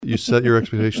you set your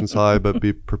expectations high, but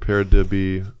be prepared to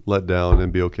be let down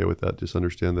and be okay with that. Just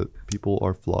understand that people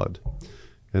are flawed,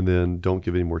 and then don't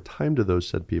give any more time to those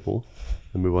said people,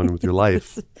 and move on with your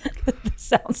life. This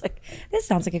sounds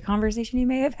like a conversation you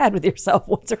may have had with yourself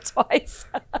once or twice.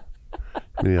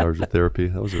 Many hours of therapy.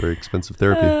 That was a very expensive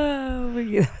therapy. Oh,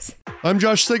 yes. I'm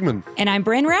Josh Sigmund. And I'm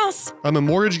Bryn Rouse. I'm a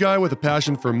mortgage guy with a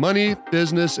passion for money,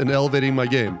 business, and elevating my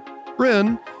game.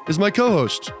 Bryn is my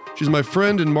co-host. She's my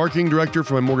friend and marketing director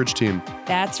for my mortgage team.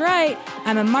 That's right.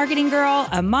 I'm a marketing girl,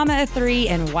 a mama of 3,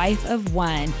 and wife of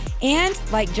 1. And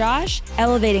like Josh,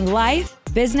 elevating life,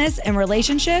 business, and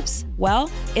relationships, well,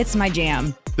 it's my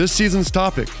jam. This season's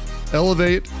topic,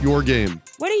 elevate your game.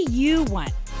 What do you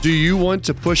want? Do you want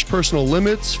to push personal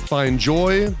limits, find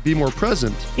joy, be more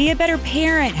present? Be a better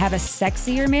parent, have a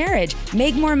sexier marriage,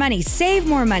 make more money, save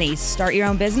more money, start your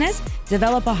own business,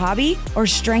 develop a hobby, or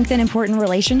strengthen important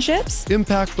relationships?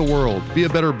 Impact the world, be a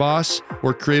better boss,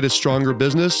 or create a stronger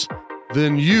business?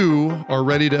 Then you are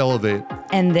ready to elevate.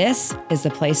 And this is the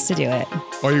place to do it.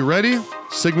 Are you ready?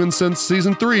 Sigmund Sense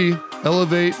Season 3,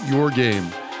 Elevate Your Game.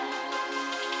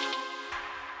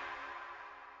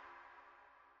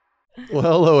 Well,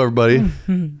 hello, everybody.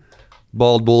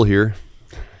 Bald bull here.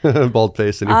 Bald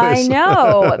face, anyways. I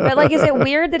know, but like, is it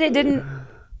weird that I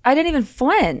didn't even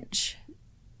flinch?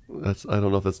 I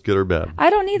don't know if that's good or bad. I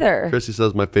don't either. Chrissy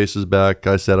says my face is back.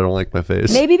 I said I don't like my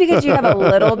face. Maybe because you have a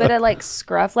little bit of like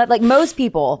scruff left. Like most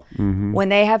people, when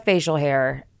they have facial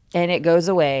hair and it goes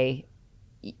away,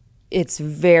 it's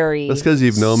very That's because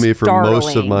you've known me for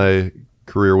most of my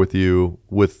career with you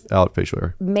without facial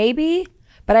hair. Maybe.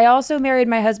 But I also married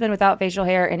my husband without facial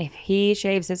hair. And if he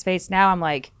shaves his face now, I'm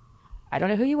like, I don't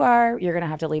know who you are. You're going to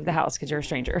have to leave the house because you're a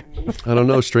stranger. I don't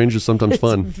know. Strange is sometimes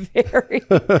fun. Very,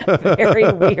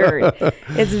 very weird.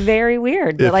 It's very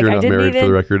weird. If like, you're I not didn't married, even, for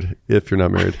the record. If you're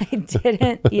not married. I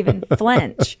didn't even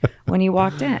flinch when you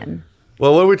walked in.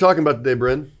 Well, what are we talking about today,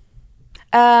 Bryn?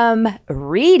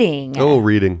 Reading. Oh,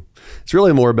 reading. It's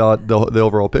really more about the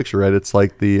overall picture, right? It's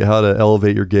like how to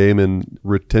elevate your game and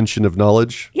retention of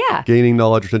knowledge. Yeah. Gaining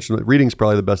knowledge, retention. Reading's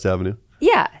probably the best avenue.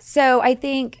 Yeah. So I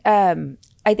think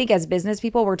as business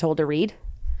people, we're told to read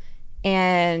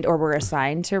or we're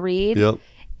assigned to read. Yep.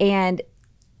 And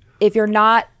if you're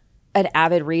not an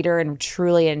avid reader and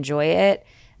truly enjoy it,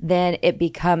 then it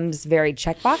becomes very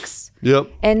checkbox.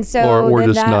 Yep. And so or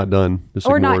just not done. Just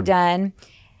or ignored. not done.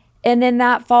 And then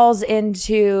that falls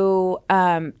into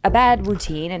a bad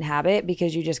routine and habit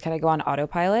because you just kind of go on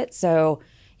autopilot. So,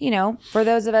 for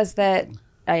those of us that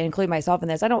I include myself in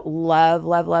this, I don't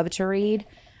love to read.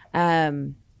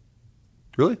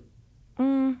 Really?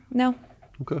 No.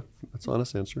 Okay. That's an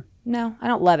honest answer. No, I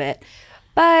don't love it.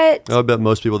 But I bet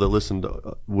most people that listened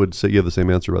would say you have the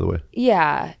same answer, by the way.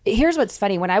 Yeah. Here's what's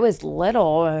funny. When I was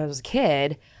little, when I was a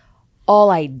kid, all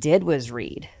I did was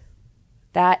read.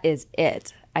 That is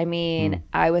it. I mean,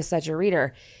 I was such a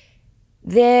reader.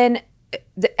 Then,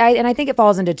 I think it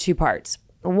falls into 2 parts.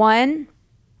 One,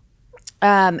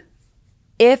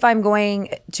 if I'm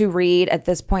going to read at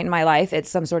this point in my life, it's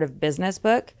some sort of business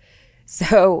book.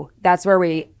 So that's where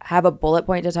we have a bullet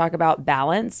point to talk about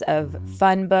balance of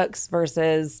fun books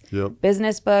versus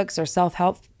business books or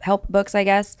self-help books, I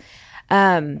guess.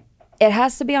 It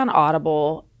has to be on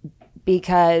Audible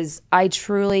because I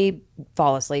truly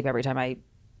fall asleep every time I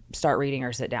start reading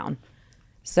or sit down.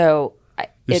 So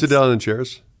you sit down in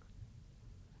chairs?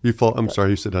 I'm sorry,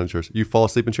 you sit down in chairs. You fall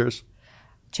asleep in chairs?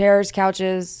 Chairs,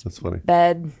 couches. That's funny.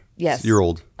 Bed. Yes. You're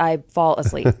old. I fall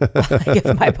asleep. Like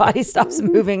if my body stops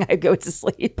moving, I go to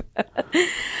sleep. Is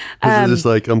it just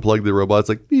like unplug the robot? It's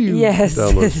like, yes.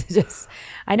 It's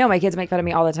I know my kids make fun of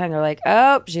me all the time. They're like,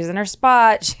 oh, she's in her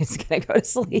spot. She's going to go to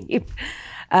sleep.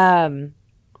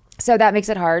 So that makes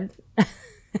it hard,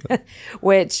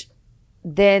 which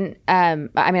then,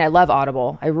 I love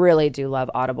Audible. I really do love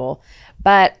Audible.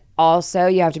 But also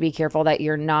you have to be careful that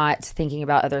you're not thinking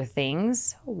about other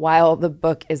things while the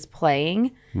book is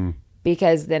playing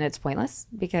because then it's pointless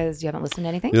because you haven't listened to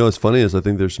anything. What's funny is I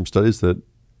think there's some studies that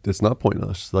it's not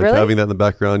pointless. Like having that in the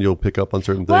background, you'll pick up on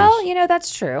certain things. Well,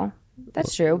 that's true.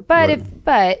 That's true. But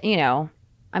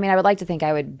I would like to think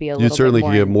I would be a little bit more. You certainly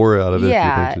could get more out of it.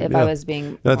 Yeah, if I was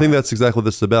being. I think that's exactly what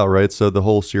this is about, right? So the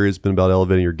whole series has been about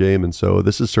elevating your game. And so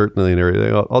this is certainly an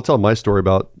area. I'll tell my story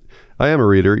about, I am a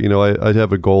reader. I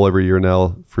have a goal every year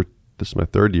now this is my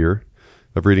 3rd year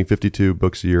of reading 52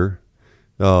 books a year.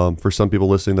 For some people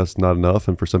listening, that's not enough.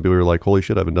 And for some people, you're like, holy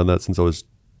shit, I haven't done that since I was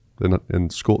in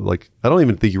school. Like, I don't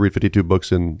even think you read 52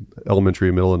 books in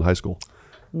elementary, middle, and high school.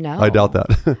 No. I doubt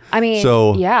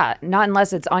that. Not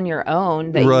unless it's on your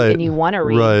own that you want to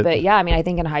read. Right. But yeah, I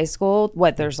think in high school,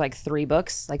 there's like 3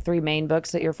 books, like 3 main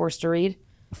books that you're forced to read.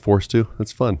 Forced to.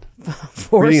 That's fun.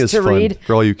 Forced Reading is to fun read.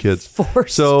 for all you kids.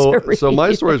 Forced to read. So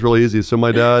my story is really easy. So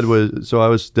my dad I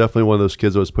was definitely one of those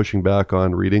kids that was pushing back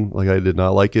on reading. Like I did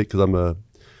not like it because I'm a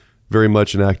very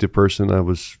much an active person. I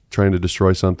was trying to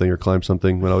destroy something or climb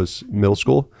something when I was middle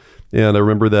school. And I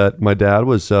remember that my dad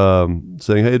was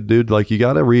saying, "Hey, dude, like you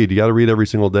got to read. You got to read every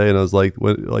single day." And I was like,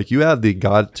 "Like you have the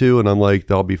got to," and I'm like,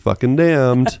 "I'll be fucking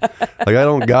damned. Like I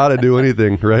don't got to do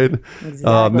anything, right?"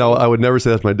 Exactly. No, I would never say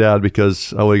that's my dad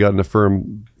because I would have gotten a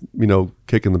firm,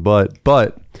 kick in the butt.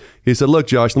 But he said, "Look,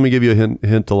 Josh, let me give you a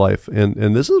hint to life."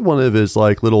 And this is one of his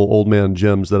like little old man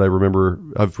gems that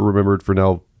I've remembered for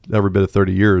now every bit of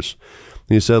 30 years.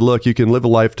 And he said, look, you can live a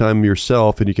lifetime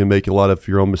yourself and you can make a lot of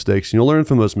your own mistakes and you'll learn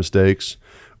from those mistakes,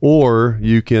 or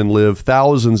you can live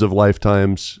thousands of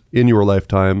lifetimes in your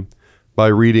lifetime by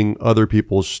reading other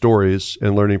people's stories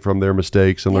and learning from their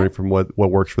mistakes and learning from what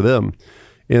works for them.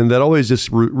 And that always just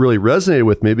really resonated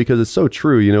with me because it's so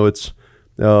true.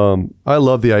 I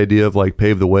love the idea of like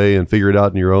pave the way and figure it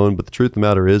out on your own. But the truth of the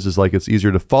matter is like it's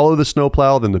easier to follow the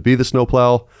snowplow than to be the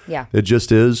snowplow. Yeah. It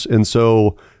just is. And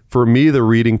so for me, the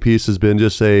reading piece has been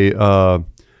just an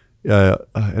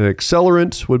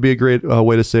accelerant would be a great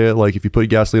way to say it. Like if you put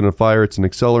gasoline on a fire, it's an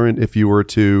accelerant. If you were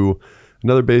to,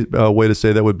 another way to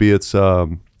say that would be it's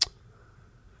just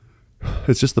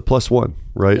the plus one,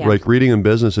 right? Yeah. Like reading in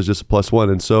business is just a plus one.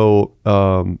 And so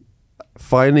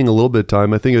finding a little bit of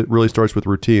time, I think it really starts with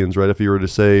routines, right? If you were to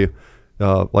say,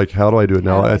 like, how do I do it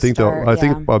now? I think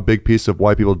a big piece of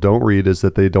why people don't read is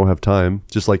that they don't have time,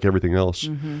 just like everything else.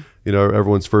 Mm-hmm.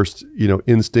 Everyone's first,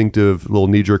 instinctive little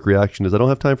knee-jerk reaction is, I don't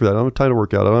have time for that. I don't have time to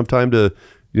work out. I don't have time to,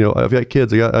 I've got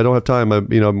kids. I don't have time.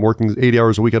 I'm working 80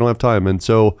 hours a week. I don't have time. And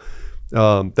so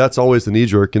that's always the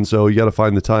knee-jerk. And so you got to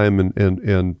find the time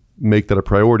and make that a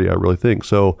priority, I really think.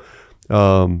 So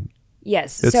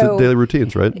yes, it's the daily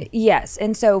routines, right? Yes.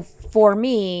 And so for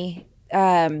me,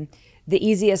 the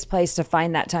easiest place to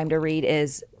find that time to read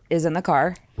is in the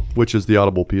car, which is the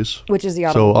Audible piece.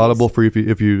 So Audible, for if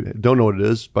you don't know what it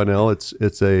is by now,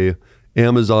 it's a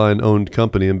Amazon owned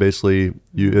company, and basically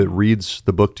it reads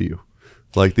the book to you,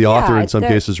 like the author in some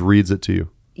cases reads it to you.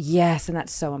 Yes, and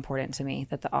that's so important to me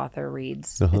that the author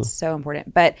reads. It's so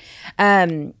important. But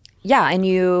and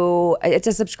it's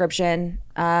a subscription.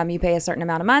 You pay a certain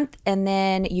amount a month, and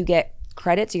then you get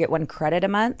credits. You get 1 credit a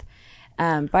month.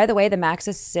 By the way, the max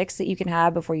is 6 that you can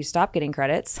have before you stop getting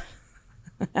credits.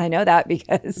 I know that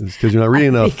because you're not reading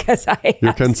enough. Because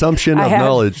your consumption of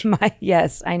knowledge.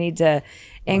 I need to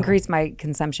increase my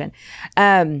consumption.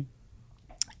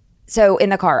 So in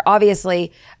the car,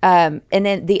 obviously, and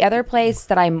then the other place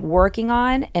that I'm working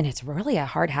on, and it's really a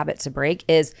hard habit to break,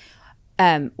 is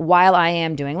while I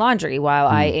am doing laundry, while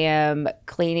I am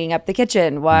cleaning up the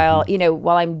kitchen, while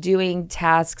I'm doing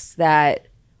tasks that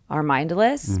are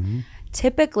mindless.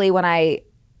 Typically, when I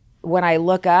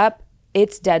look up,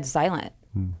 it's dead silent.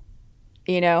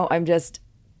 I'm just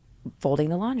folding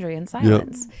the laundry in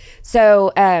silence. Yep.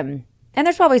 So, and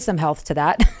there's probably some health to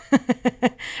that.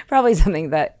 Probably something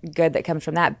good that comes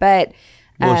from that. But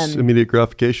it's immediate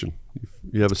gratification.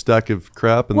 You have a stack of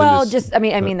crap, and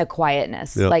I mean the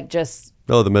quietness, like just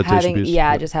the meditation piece.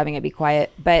 Yeah, just having it be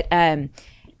quiet. But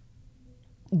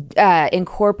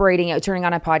incorporating it, turning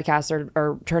on a podcast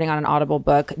or turning on an Audible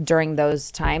book during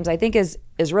those times, I think is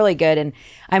really good. And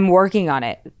I'm working on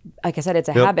it. Like I said, it's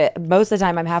a habit. Most of the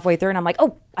time I'm halfway through and I'm like,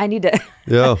 oh, I need to,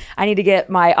 I need to get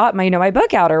my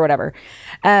book out or whatever.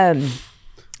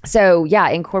 So yeah,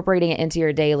 incorporating it into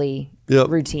your daily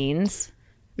routines.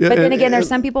 Yeah, but then again, there's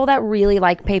some people that really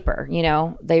like paper,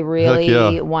 they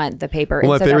really want the paper.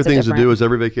 Well, my favorite things to do is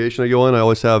every vacation I go on, I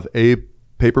always have a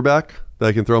paperback that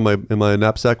I can throw in my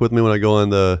knapsack with me when I go on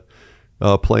the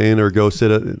plane or go sit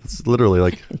at. It's literally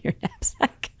like your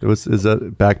knapsack. Is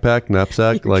that backpack,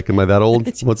 knapsack? Like, am I that old?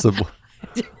 What's the?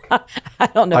 I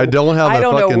don't know. I don't have I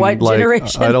don't know what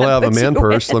generation. I don't have a man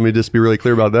purse. Let me just be really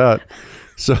clear about that.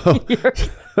 So,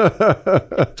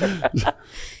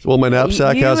 well, my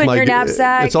knapsack has my. Your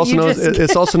knapsack, it's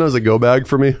also known as a go bag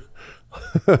for me.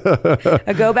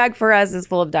 A go bag for us is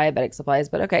full of diabetic supplies,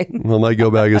 but okay. Well, my go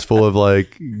bag is full of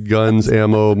like guns,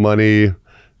 ammo, money,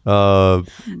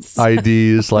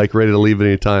 IDs, like ready to leave at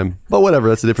any time. But whatever,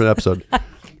 that's a different episode.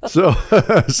 So all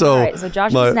right, so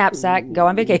Josh's knapsack, go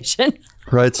on vacation.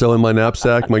 Right. So in my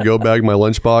knapsack, my go bag, my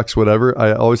lunchbox, whatever,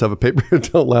 I always have a paper.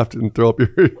 Don't laugh and throw up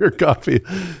your coffee.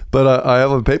 But I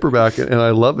have a paperback and I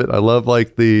love it. I love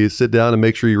like the sit down and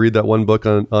make sure you read that one book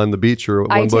on the beach or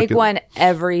one book. I take one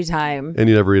every time. And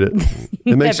you never read it.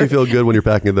 It makes you feel good when you're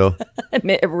packing it though.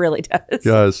 It really does.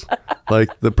 Guys,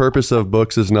 like the purpose of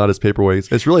books is not as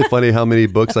paperweights. It's really funny how many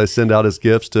books I send out as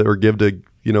gifts or give to,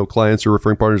 clients or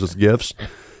referring partners as gifts.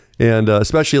 and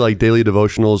especially like daily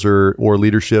devotionals or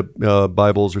leadership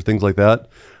Bibles or things like that.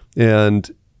 And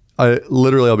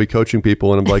I'll be coaching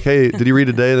people and I'm like, hey, did you read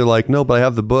today? They're like, no, but I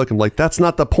have the book. I'm like, that's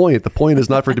not the point. The point is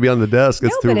not for it to be on the desk.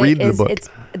 It's to read the book. It's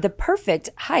the perfect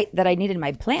height that I needed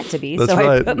my plant to be. That's so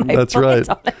right. I put my That's plant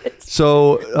right. on it.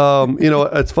 So,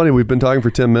 it's funny. We've been talking for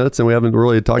 10 minutes and we haven't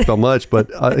really talked about much, but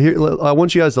I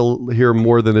want you guys to hear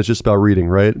more than it's just about reading,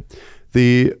 right?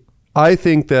 I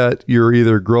think that you're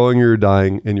either growing or you're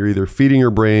dying, and you're either feeding your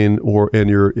brain and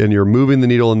you're moving the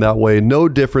needle in that way. No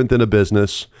different than a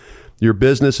business. Your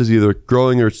business is either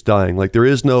growing or it's dying. Like there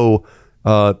is no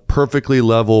perfectly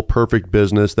level, perfect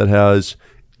business that has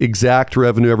exact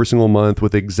revenue every single month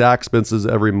with exact expenses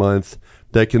every month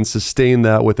that can sustain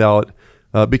that without,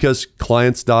 because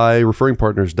clients die, referring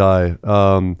partners die,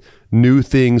 new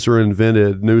things are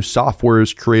invented, new software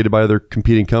is created by other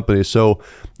competing companies. So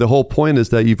the whole point is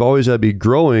that you've always had to be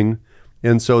growing.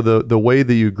 And so the way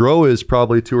that you grow is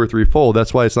probably 2 or 3-fold.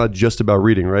 That's why it's not just about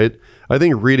reading, right? I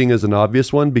think reading is an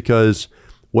obvious one because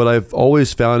what I've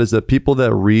always found is that people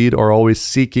that read are always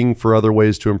seeking for other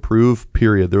ways to improve,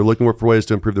 period. They're looking for ways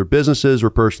to improve their businesses or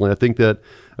personally. I think that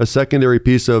a secondary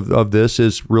piece of this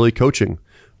is really coaching.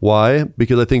 Why?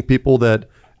 Because I think people that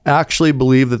actually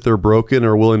believe that they're broken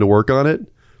are willing to work on it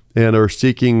and are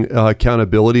seeking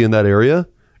accountability in that area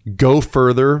go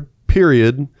further,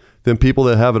 period, than people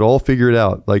that have it all figured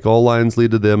out. Like all lines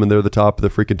lead to them and they're the top of the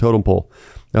freaking totem pole.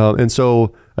 And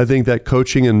so I think that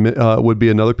coaching would be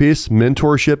another piece.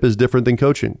 Mentorship is different than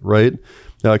coaching, right?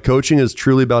 Coaching is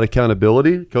truly about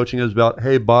accountability. Coaching is about,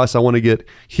 hey, boss, I want to get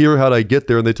here. How do I get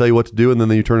there? And they tell you what to do. And then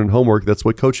you turn in homework. That's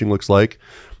what coaching looks like.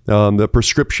 The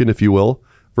prescription, if you will,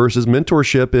 versus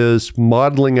mentorship is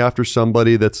modeling after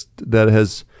somebody that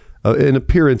has, in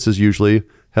appearances usually,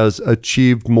 has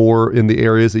achieved more in the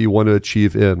areas that you want to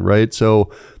achieve in, right? So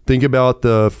think about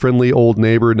the friendly old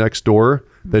neighbor next door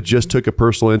that just took a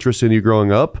personal interest in you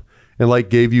growing up and like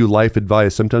gave you life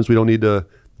advice. Sometimes we don't need to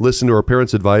listen to our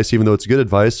parents' advice, even though it's good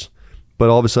advice, but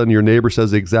all of a sudden your neighbor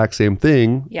says the exact same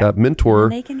thing, that mentor,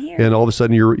 and they can hear. And all of a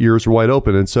sudden your ears are wide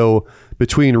open. And so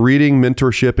between reading,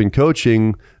 mentorship, and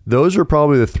coaching, those are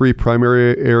probably the 3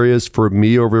 primary areas for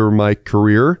me over my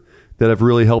career that have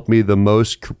really helped me the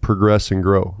most progress and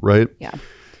grow, right? Yeah.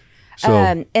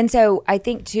 So, and so I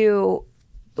think too,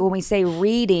 when we say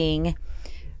reading,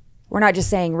 we're not just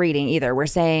saying reading either. We're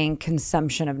saying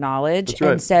consumption of knowledge. That's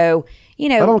right. And so, I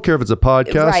don't care if it's a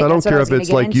podcast. Right, I don't care if it's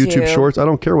like YouTube Shorts. I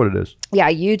don't care what it is. Yeah,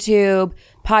 YouTube,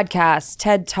 podcasts,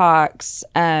 TED Talks.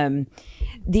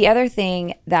 The other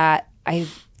thing that I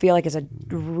feel like is a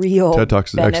real TED Talks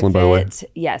is benefit, excellent, by the way.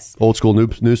 Yes. Old school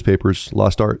newspapers,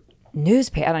 lost art.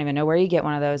 Newspaper. I don't even know where you get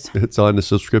one of those. It's on the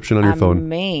subscription on your phone.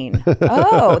 Main.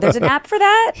 Oh, there's an app for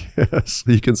that? Yes.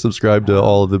 You can subscribe to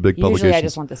all of the big publications. Usually I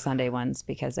just want the Sunday ones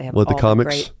because they have What, all the comics?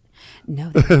 Great... No.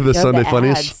 The Sunday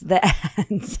funnies? Ads, the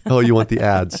ads. Oh, you want the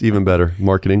ads. Even better.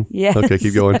 Marketing. Yes. Okay,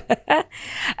 keep going.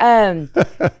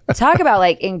 Talk about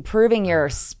like improving your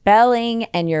spelling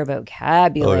and your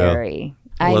vocabulary.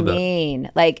 I love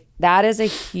that. Like that is a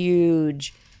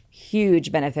huge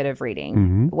benefit of reading.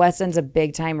 Mm-hmm. Weston's a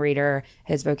big time reader.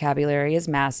 His vocabulary is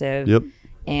massive. Yep.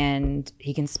 And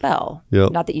he can spell.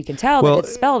 Yep. Not that you can tell that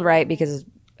it's spelled right because his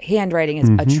handwriting is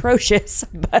atrocious,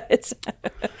 but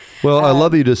well, I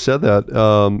love that you just said that.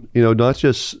 Not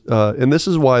just, and this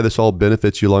is why this all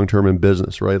benefits you long-term in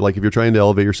business, right? Like if you're trying to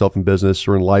elevate yourself in business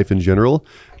or in life in general,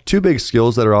 2 big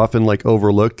skills that are often like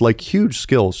overlooked, like huge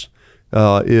skills,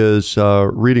 is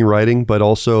reading, writing, but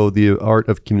also the art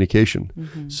of communication.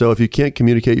 Mm-hmm. So if you can't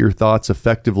communicate your thoughts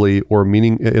effectively or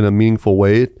in a meaningful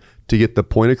way to get the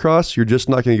point across, you're just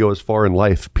not going to go as far in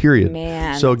life, period.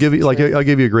 Man, so I'll give you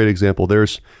a great example.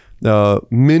 There's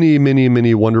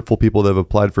many wonderful people that have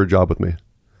applied for a job with me.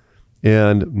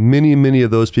 And many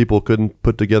of those people couldn't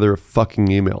put together a fucking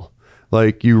email.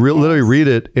 Like you literally read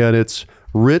it and it's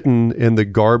written in the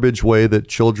garbage way that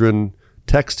children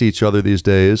text each other these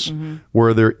days,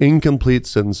 where they're incomplete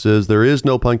sentences. There is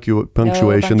no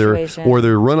punctuation. Or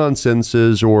they're run-on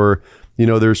sentences, or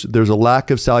there's a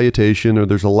lack of salutation, or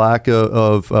there's a lack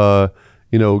of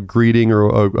greeting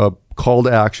or a call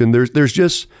to action.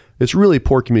 It's really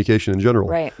poor communication in general.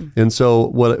 Right. And so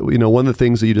one of the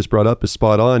things that you just brought up is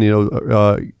spot on.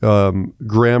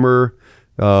 Grammar.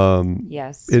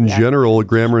 In general,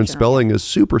 grammar and spelling is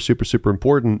super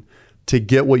important to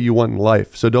get what you want in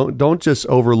life. So don't just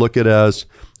overlook it as,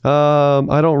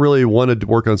 I don't really want to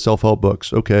work on self-help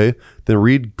books. Okay, then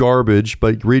read garbage,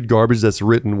 but read garbage that's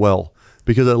written well,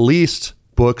 because at least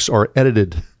books are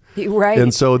edited. Right.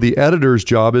 And so the editor's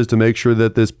job is to make sure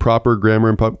that there's proper grammar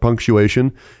and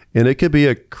punctuation. And it could be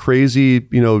a crazy,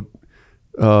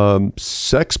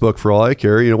 Sex book for all I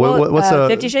care. You know, what's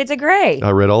 50 Shades of Grey.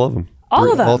 I read all of them.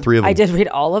 All of them. All three of them. I did read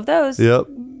all of those. Yep.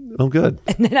 Oh, good.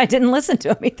 And then I didn't listen to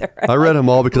them either. I read them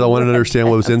all because I wanted to understand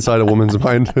what was inside a woman's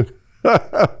mind.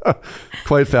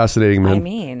 Quite fascinating, man. I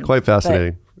mean, quite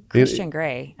fascinating. Christian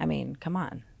Grey. I mean, come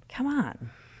on.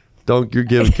 Don't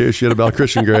give a shit about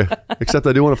Christian Grey. Except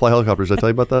I do want to fly helicopters. Did I tell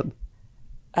you about that?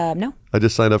 No. I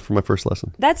just signed up for my first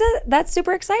lesson. That's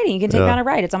super exciting. You can take me on a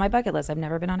ride. It's on my bucket list. I've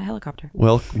never been on a helicopter.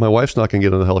 Well, my wife's not going to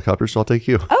get on the helicopter, so I'll take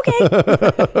you.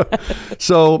 Okay.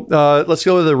 So let's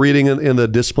go with the reading and the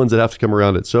disciplines that have to come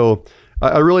around it. So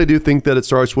I really do think that it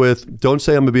starts with, don't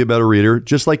say I'm going to be a better reader.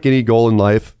 Just like any goal in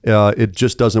life, it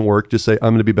just doesn't work. Just say,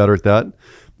 I'm going to be better at that.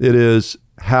 It is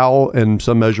how and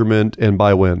some measurement and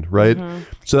by when, right? Mm-hmm.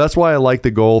 So that's why I like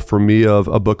the goal for me of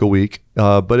a book a week.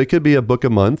 But it could be a book a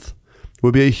month.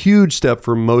 Would be a huge step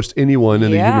for most anyone in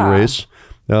the human race.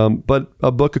 But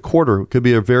a book a quarter could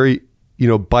be a very,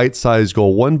 bite-sized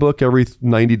goal. One book every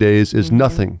 90 days is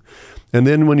nothing. And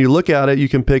then when you look at it, you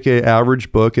can pick an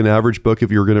average book. An average book,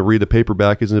 if you're going to read a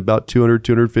paperback, is about 200,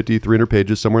 250, 300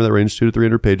 pages, somewhere in that range, 200 to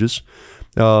 300 pages.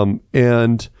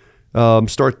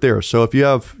 Start there. So if you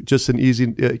have just an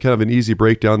easy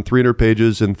breakdown, 300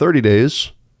 pages in 30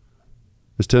 days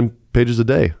is 10 pages a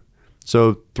day.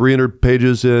 So 300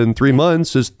 pages in 3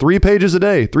 months is 3 pages a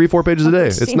day, 4 pages a day.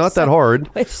 It's not that hard.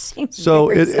 So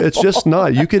it's just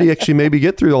not. You could actually maybe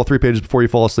get through all 3 pages before you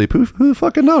fall asleep. Who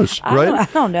fucking knows, right? I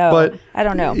don't know. But I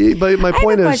don't know. But my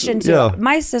point is, question too. Yeah.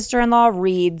 My sister-in-law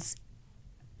reads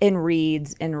and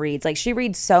reads and reads. Like she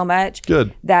reads so much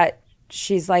that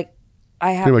she's like,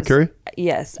 I have. You know Carrie?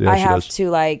 Yes, yeah, I have to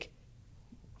like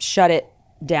shut it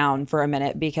down for a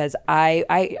minute because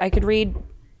I could read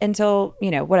until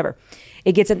whatever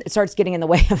it starts getting in the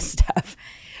way of stuff.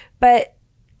 But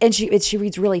and she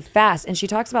reads really fast, and she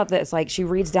talks about this like she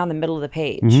reads down the middle of the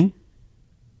page,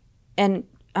 and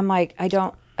I'm like, I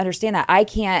don't understand that. I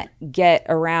can't get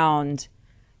around.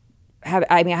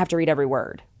 I have to read every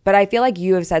word. But I feel like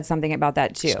you have said something about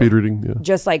that too. Speed reading, yeah.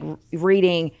 Just like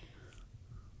reading.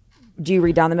 Do you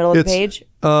read down the middle of the page?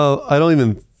 I don't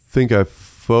even think I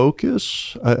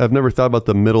focus. I've never thought about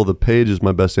the middle of the page as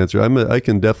my best answer. I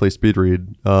can definitely speed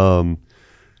read.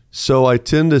 So I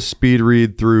tend to speed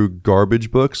read through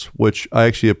garbage books, which I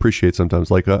actually appreciate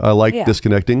sometimes. Like I like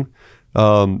disconnecting,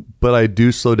 but I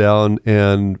do slow down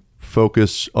and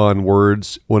focus on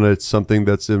words when it's something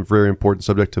that's a very important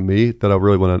subject to me that I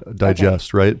really want to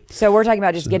digest, right? So we're talking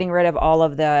about just getting rid of all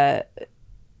of the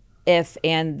if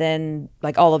and then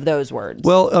like all of those words.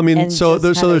 Well, I mean, so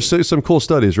there's some cool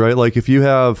studies, right? Like if you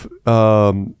have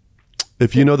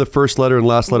if you know the first letter and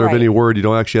last letter of any word, you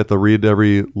don't actually have to read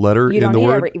every letter in the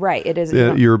word. Right. It is.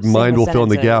 Your mind will fill in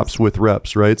the gaps with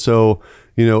reps, right? So,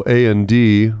 A and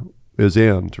D is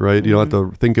and, right? You don't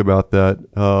have to think about that.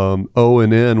 O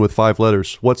and N with 5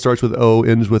 letters. What starts with O,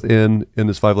 ends with N, and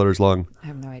is 5 letters long? I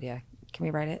have no idea. Can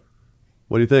we write it?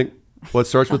 What do you think? What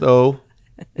starts with O,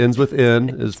 ends with N,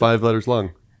 is 5 letters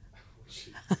long?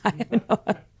 I have no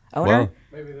idea. Owner? Wow.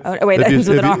 Oh wait, that ends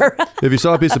with an R. If you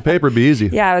saw a piece of paper, it'd be easy.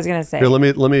 Yeah, I was gonna say. Here, let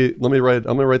me write.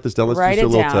 I'm gonna write this down. Let's just do a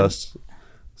little test.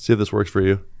 See if this works for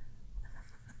you.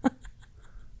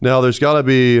 Now, there's got to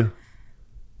be.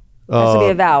 Has to be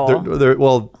a vowel.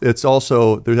 Well, it's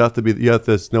also you have to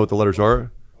know what the letters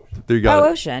are. There you go.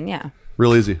 Ocean, yeah.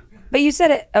 Real easy. But you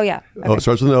said it. Oh yeah. Okay. Oh, it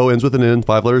starts with an O, ends with an N,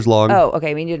 5 letters long. Oh,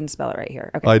 okay. I mean, you didn't spell it right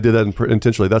here. Okay. I did that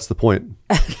intentionally. That's the point.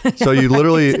 So you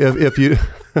literally, if you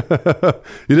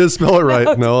you didn't spell it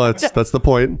right. No, that's the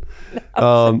point.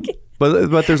 But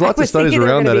there's lots of studies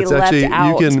around that. It's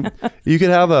actually you can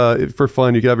have for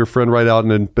fun. You can have your friend write out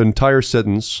an entire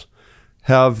sentence,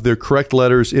 have the correct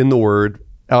letters in the word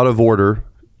out of order,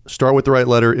 start with the right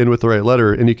letter, end with the right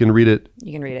letter, and you can read it.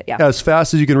 You can read it, yeah, as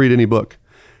fast as you can read any book.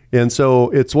 And so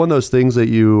it's one of those things that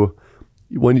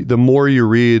the more you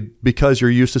read, because you're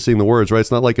used to seeing the words, right?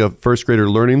 It's not like a first grader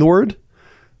learning the word,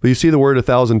 but you see the word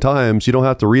 1,000 times. You don't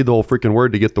have to read the whole freaking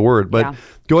word to get the word. But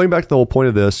going back to the whole point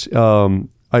of this,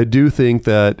 I do think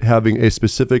that having a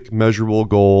specific measurable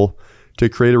goal to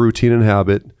create a routine and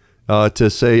habit, to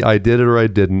say I did it or I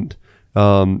didn't,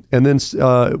 and then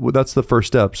that's the first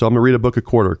step. So I'm gonna read a book a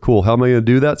quarter. Cool. How am I gonna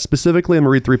do that? Specifically, I'm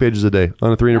gonna read 3 pages a day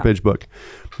on a 300-page book.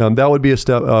 That would be a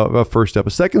first step. A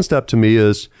second step to me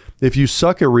is if you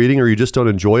suck at reading or you just don't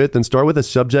enjoy it, then start with a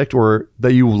subject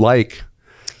that you like.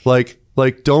 Like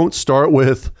don't start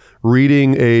with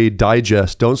reading a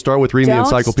digest. Don't start with reading the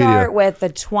encyclopedia. Don't start with the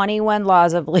 21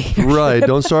 laws of leadership. Right.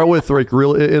 Don't start with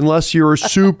unless you're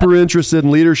super interested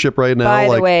in leadership right now.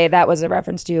 By the way, that was a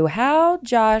reference to How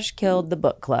Josh Killed the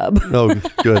Book Club. Oh,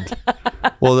 good.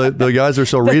 Well, the guys are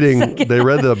still reading. They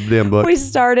read the damn book. We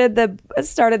started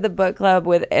the book club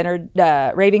with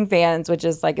Raving Fans, which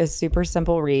is like a super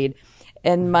simple read.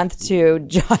 In month 2,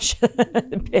 Josh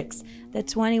picks the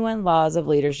 21 Laws of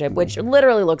Leadership, which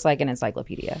literally looks like an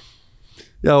encyclopedia.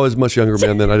 Yeah, I was a much younger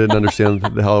man then. I didn't understand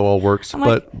how it all works.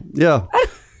 But yeah.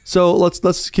 So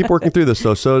let's keep working through this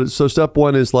though. So step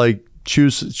 1 is like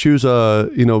choose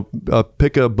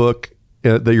pick a book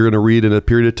that you're going to read in a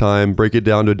period of time, break it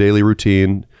down to a daily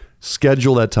routine,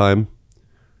 schedule that time.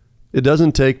 It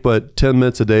doesn't take but 10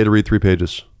 minutes a day to read 3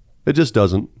 pages. It just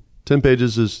doesn't. 10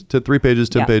 pages is 3 pages,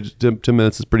 10 pages, 10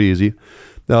 minutes is pretty easy.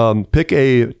 Pick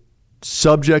a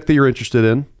subject that you're interested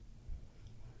in.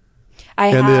 I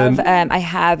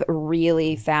have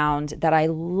really found that I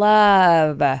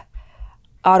love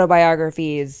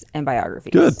autobiographies and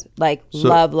biographies. Good. Like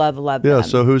love them. Yeah.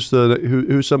 So who's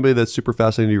somebody that's super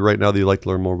fascinating to you right now that you'd like to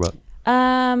learn more about?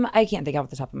 I can't think off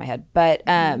the top of my head, but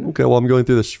okay. Well, I'm going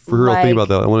through this for her. I'll think about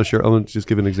that. I want to just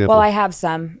give an example. Well, I have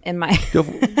some in my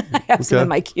some in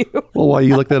my queue. Well, why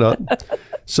you look that up?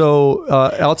 So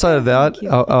outside of that,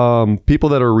 people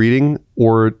that are reading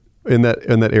or in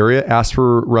that area, ask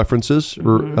for references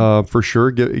or for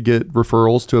sure get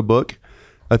referrals to a book.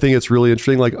 I think it's really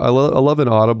interesting. Like I love an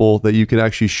Audible that you can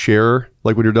actually share.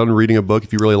 Like when you're done reading a book,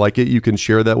 if you really like it, you can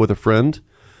share that with a friend.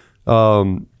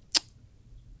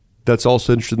 That's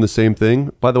also interested in the same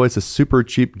thing. By the way, it's a super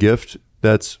cheap gift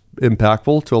that's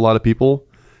impactful to a lot of people.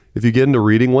 If you get into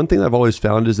reading, one thing I've always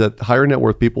found is that higher net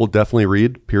worth people definitely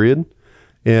read, period.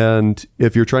 And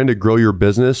if you're trying to grow your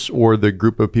business or the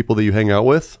group of people that you hang out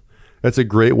with, that's a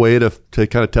great way to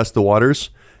kind of test the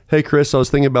waters. Hey, Chris, I was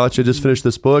thinking about you. Just finished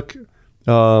this book.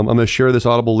 I'm going to share this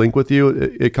Audible link with you.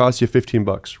 It costs you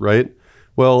 $15, right?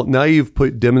 Well, now you've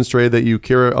demonstrated that you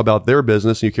care about their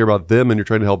business and you care about them and you're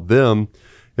trying to help them.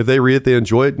 If they read it, they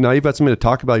enjoy it. Now you've got something to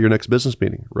talk about your next business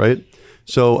meeting, right?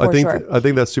 So I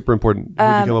think that's super important. What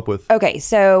did you come up with? Okay,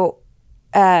 so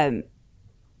I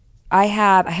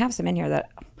have some in here that.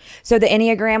 So the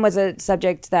Enneagram was a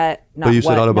subject that. But you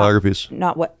said autobiographies.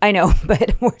 Not what I know,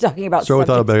 but we're talking about. Start with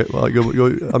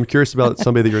autobiography. I'm curious about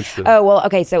somebody that you're interested in. Oh well,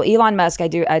 okay. So Elon Musk, I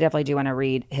definitely do want to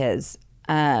read his.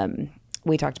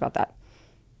 We talked about that.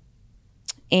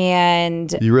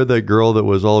 And you read that girl that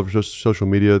was all over social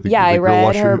media. I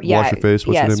read her. Wash Your Face.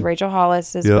 What's her name? Rachel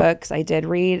Hollis's books. I did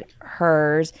read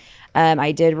hers.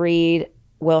 I did read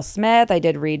Will Smith. I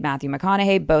did read Matthew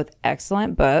McConaughey. Both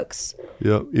excellent books.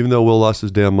 Yeah, even though Will lost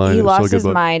his damn mind. He lost his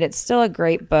mind. It's still a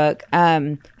great book.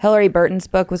 Hillary Burton's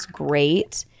book was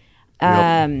great.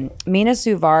 Mina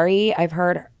Suvari. I've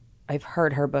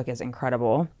heard her book is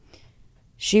incredible.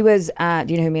 She was, do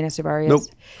you know who Mina Suvari is? Nope.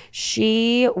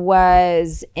 She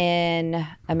was in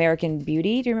American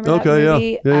Beauty. Do you remember that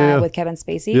movie? Yeah. With Kevin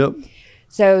Spacey? Yep.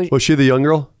 So was she the young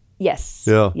girl? Yes.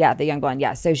 Yeah. Yeah, the young blonde.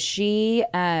 Yeah. So she,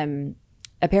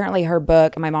 apparently her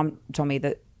book, my mom told me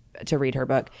to read her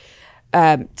book,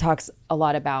 talks a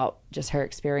lot about just her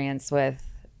experience with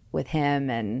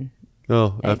him and.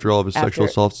 Oh, after all of his sexual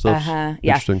assault stuff. Yeah.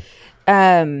 Interesting.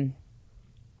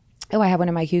 I have one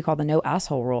in my queue called The No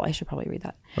Asshole Rule. I should probably read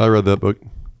that. I read that book.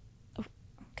 Oh,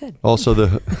 good. Also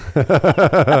good.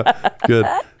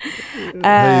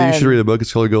 Hey, you should read a book.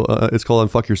 It's called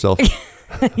Unfuck Yourself.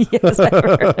 Yes,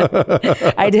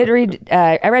 I did read.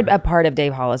 I read a part of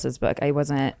Dave Hollis's book.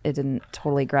 It didn't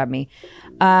totally grab me.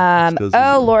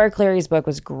 Laura Cleary's book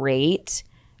was great.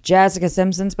 Jessica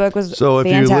Simpson's book was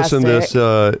fantastic. If you listen to this,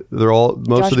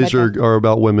 most of these are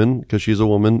about women because she's a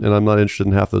woman, and I'm not interested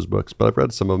in half those books, but I've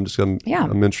read some of them.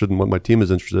 I'm interested in what my team is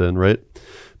interested in, right?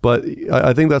 But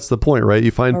I think that's the point, right?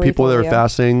 You find people that are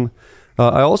fascinating.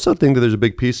 I also think that there's a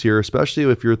big piece here, especially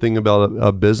if you're thinking about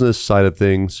a business side of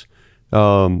things,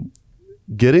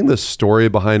 getting the story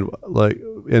behind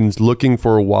and looking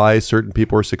for why certain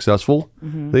people are successful.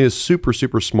 I think is super,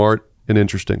 super smart and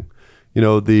interesting. You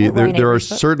know, there are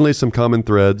certainly some common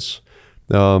threads.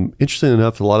 Interesting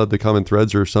enough, a lot of the common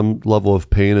threads are some level of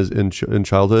pain in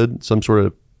childhood, some sort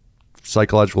of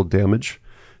psychological damage,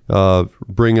 brought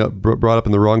up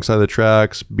in the wrong side of the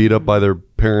tracks, beat up by their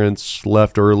parents,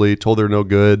 left early, told they're no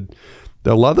good.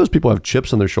 A lot of those people have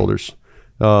chips on their shoulders.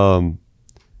 I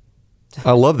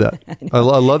love that. I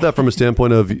love that from a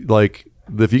standpoint of like,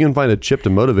 if you can find a chip to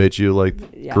motivate you,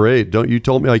 great. Don't you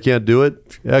told me I can't do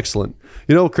it? Excellent.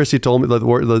 You know, Chrissy told me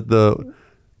the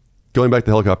going back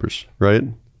to helicopters, right?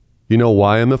 You know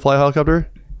why I'm a fly helicopter?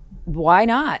 Why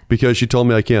not? Because she told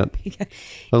me I can't.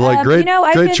 I'm like, great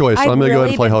choice. I'm going to go ahead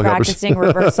and fly helicopters. I've been practicing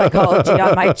reverse psychology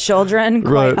on my children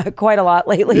quite a lot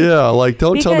lately. Yeah,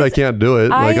 don't tell me I can't do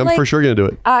it. I'm for sure going to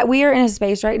do it. We are in a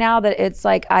space right now that it's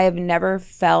like I have never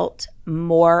felt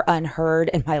more unheard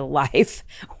in my life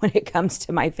when it comes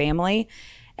to my family.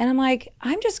 And I'm like,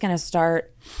 I'm just going to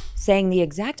start saying the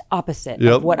exact opposite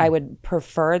of what I would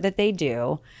prefer that they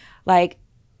do. Like,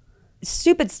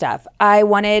 stupid stuff.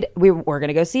 We were going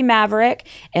to go see Maverick.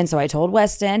 And so I told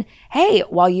Weston, hey,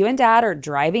 while you and Dad are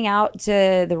driving out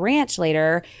to the ranch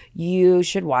later, you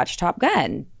should watch Top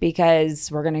Gun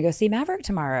because we're going to go see Maverick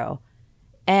tomorrow.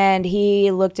 And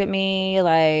he looked at me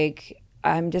like,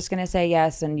 I'm just going to say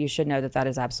yes. And you should know that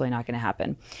is absolutely not going to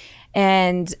happen.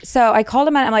 And so I called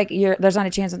him out. I'm like, there's not a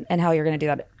chance in hell you're going to do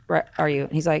that. Are you?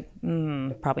 And he's like,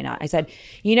 probably not. I said,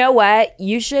 you know what?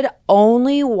 You should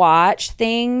only watch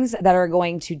things that are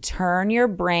going to turn your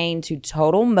brain to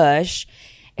total mush,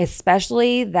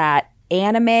 especially that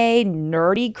anime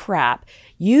nerdy crap.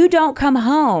 You don't come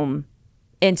home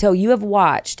until you have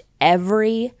watched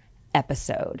every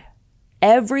episode.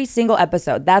 Every single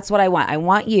episode. That's what I want. I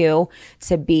want you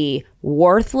to be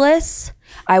worthless.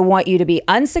 I want you to be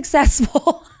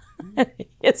unsuccessful.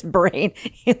 His brain,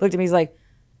 he looked at me, he's like,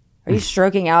 are you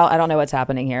stroking out? I don't know what's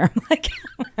happening here. I'm like,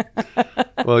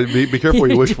 well, be careful what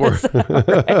you wish for.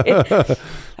 Right.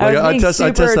 I test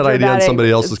that idea on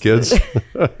somebody else's kids.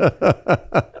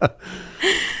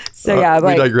 So yeah,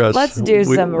 we digress. Let's do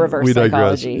some reverse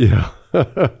psychology. Yeah.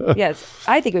 Yes,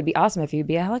 I think it would be awesome if you'd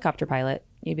be a helicopter pilot.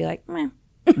 You'd be like, meh.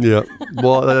 Yeah.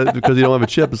 Well, because you don't have a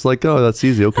chip, it's like, oh, that's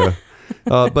easy. Okay.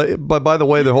 But by the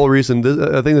way, the whole reason,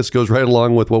 I think this goes right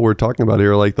along with what we're talking about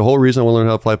here. Like the whole reason I want to learn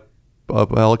how to fly a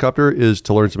helicopter is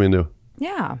to learn something new.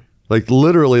 Yeah. Like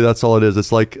literally, that's all it is.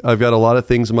 It's like I've got a lot of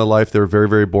things in my life that are very,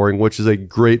 very boring, which is a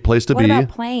great place to be. What about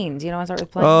planes? You know, want to start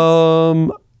with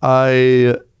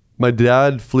planes? My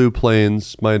dad flew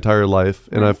planes my entire life,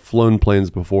 and I've flown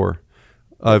planes before.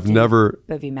 But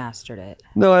have you mastered it?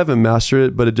 No, I haven't mastered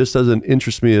it, but it just doesn't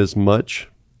interest me as much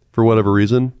for whatever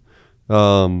reason.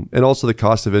 And also the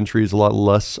cost of entry is a lot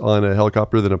less on a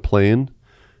helicopter than a plane.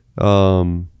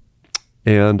 And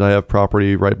I have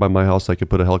property right by my house I could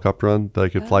put a helicopter on that I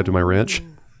could fly to my ranch.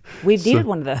 We've needed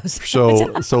one of those.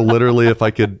 So literally if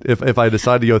I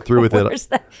decide to go through with it.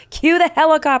 Cue the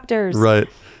helicopters. Right.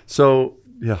 So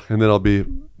yeah, and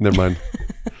then never mind.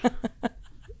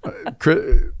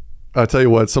 I tell you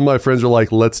what, some of my friends are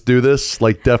like, let's do this.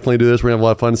 Like, definitely do this. We're going to have a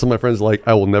lot of fun. Some of my friends are like,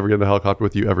 I will never get in a helicopter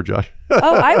with you ever, Josh.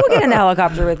 Oh, I will get in a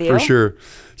helicopter with you. For sure.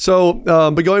 So,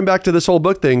 but going back to this whole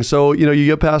book thing. So, you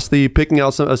get past the picking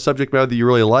out a subject matter that you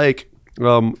really like.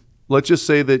 Let's just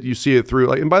say that you see it through.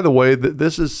 Like, and by the way,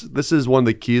 this is one of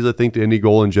the keys, I think, to any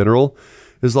goal in general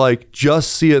is like,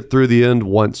 just see it through the end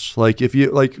once. Like if you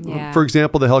for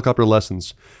example, the helicopter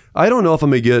lessons. I don't know if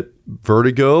I'm gonna get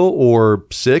vertigo or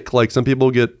sick. Like some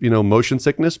people get, motion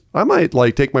sickness. I might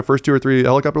like take my first 2 or 3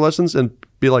 helicopter lessons and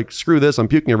be like, screw this, I'm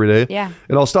puking every day. Yeah.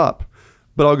 And I'll stop.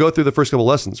 But I'll go through the first couple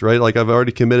lessons, right? Like I've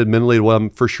already committed mentally to what I'm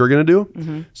for sure gonna do.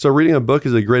 Mm-hmm. So reading a book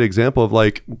is a great example of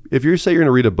like, if you say you're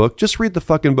gonna read a book, just read the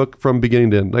fucking book from beginning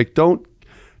to end. Like don't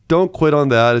quit on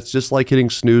that. It's just like hitting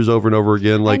snooze over and over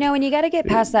again. Like I know, and you got to get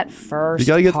past that first. You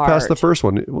got to get past the first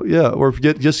one, yeah, or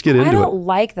just get into it. I don't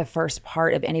like the first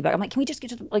part of any book. I'm like, can we just get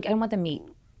to I don't want the meat.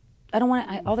 I don't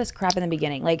want all this crap in the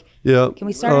beginning. Like, can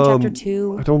we start in chapter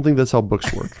 2? I don't think that's how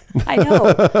books work. I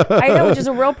know, which is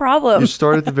a real problem. You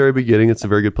start at the very beginning. It's a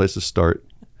very good place to start.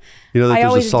 There's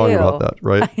a song about that,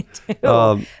 right? I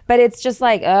do. But it's just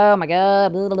like, oh my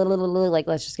God, blah, blah, blah, blah, blah. Like,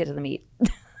 let's just get to the meat.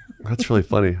 That's really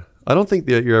funny. I don't think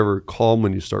that you're ever calm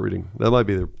when you start reading. That might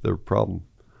be their problem.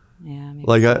 Yeah.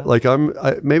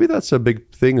 Maybe that's a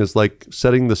big thing is like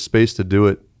setting the space to do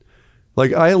it.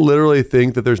 Like I literally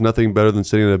think that there's nothing better than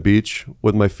sitting on a beach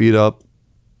with my feet up,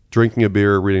 drinking a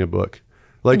beer, reading a book.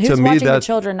 Like and who's to me, watching the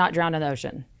children not drown in the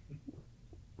ocean?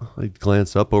 I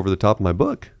glance up over the top of my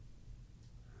book.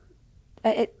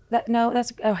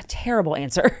 That's a terrible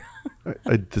answer.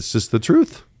 It's just the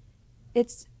truth.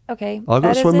 It's okay. I'll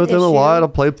go swim with them a lot. I'll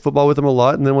play football with them a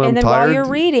lot, and then when I'm tired, while you're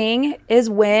reading is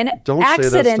when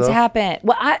accidents happen.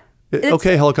 Well,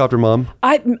 okay, helicopter mom.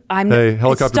 I'm hey,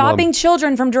 helicopter stopping mom.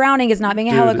 Children from drowning is not being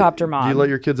a helicopter mom. Do you let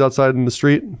your kids outside in the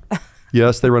street?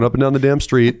 Yes, they run up and down the damn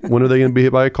street. When are they going to be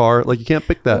hit by a car? Like you can't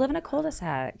pick that. I live in a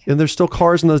cul-de-sac, and there's still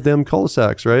cars in those damn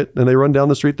cul-de-sacs, right? And they run down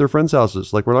the street to their friends'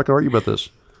 houses. Like we're not going to argue about this.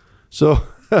 So.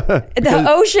 The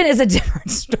ocean is a different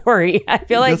story. I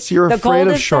feel like you're afraid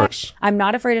of sharks. I'm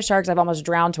not afraid of sharks. I've almost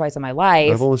drowned twice in my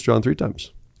life. I've almost drowned 3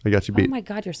 times. I got you beat. Oh my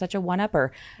God, you're such a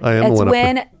one-upper. I am a one-upper.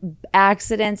 It's when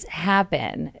accidents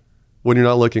happen. When you're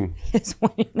not looking. It's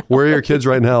when you're not Where are your kids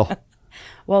right now?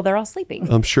 Well, they're all sleeping.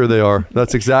 I'm sure they are.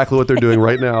 That's exactly what they're doing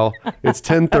right now. It's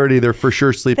 10:30. They're for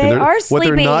sure sleeping. They are sleeping.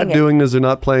 What they're not doing is they're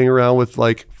not playing around with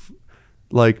like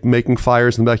making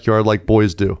fires in the backyard like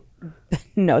boys do.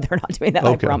 No, they're not doing that.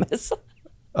 Okay. I promise.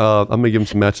 I'm gonna give them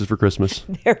some matches for Christmas.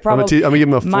 They're probably. I'm gonna give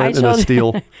them a flint and a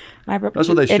steel. That's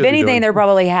what they should If be anything, doing. they're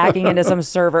probably hacking into some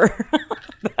server.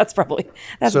 That's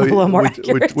a little more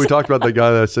accurate. We talked about the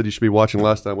guy that I said you should be watching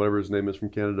last time, whatever his name is, from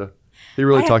Canada. He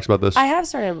really talks about this. I have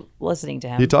started listening to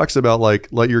him. He talks about like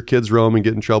let your kids roam and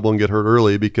get in trouble and get hurt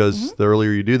early because the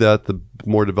earlier you do that, the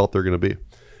more developed they're going to be.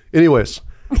 Anyways,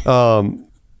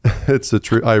 it's the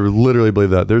truth. I literally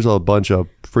believe that. There's a bunch of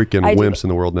freaking wimps in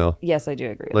the world now. Yes, I do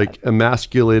agree with Like that.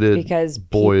 emasculated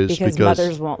boys because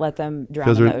mothers won't let them drown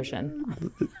in the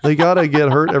ocean. They got to get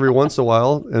hurt every once in a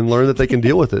while and learn that they can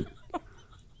deal with it.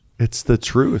 It's the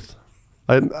truth.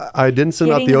 I didn't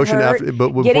send out the ocean after, but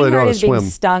before they know how to swim. Being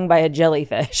stung by a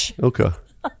jellyfish. Okay.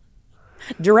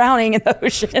 Drowning in the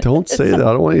ocean. Don't say that.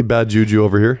 I don't want any bad juju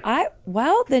over here.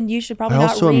 Well, then you should probably I not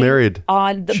also read am married.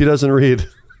 She doesn't read.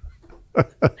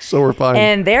 So we're fine.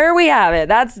 And there we have it.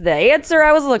 That's the answer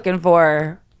I was looking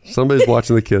for. Somebody's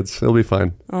watching the kids. It'll be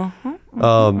fine.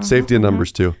 Safety in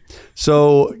numbers too.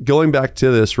 So going back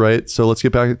to this, right? So let's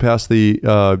get back past the,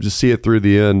 just see it through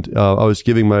the end. I was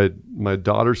giving my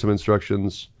daughter some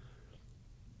instructions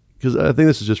because I think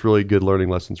this is just really good learning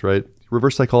lessons, right?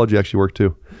 Reverse psychology actually worked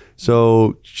too.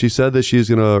 So she said that she's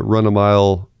going to run a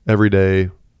mile every day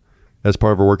as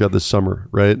part of her workout this summer,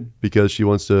 right? Because she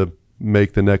wants to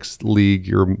make the next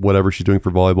league or whatever she's doing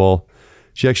for volleyball.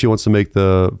 She actually wants to make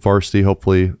the varsity,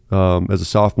 hopefully, as a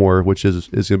sophomore, which is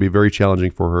going to be very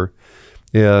challenging for her.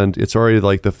 And it's already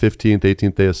like the 15th,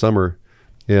 18th day of summer.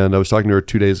 And I was talking to her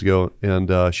 2 days ago,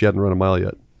 and she hadn't run a mile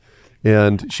yet.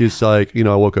 And she's like,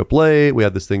 I woke up late. We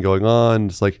had this thing going on.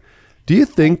 It's like, do you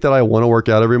think that I want to work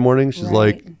out every morning? She's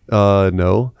like,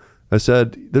 no. I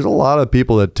said, there's a lot of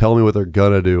people that tell me what they're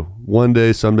going to do. One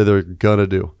day, someday they're going to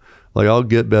do. Like, I'll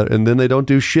get better. And then they don't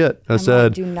do shit. I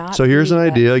said, so here's an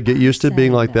idea. Get used to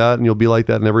being like that, and you'll be like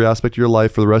that in every aspect of your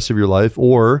life for the rest of your life.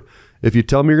 Or if you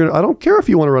tell me you're going to, I don't care if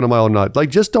you want to run a mile or not. Like,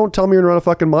 just don't tell me you're going to run a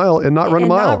fucking mile and not run a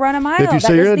mile. If you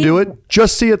say you're going to do it,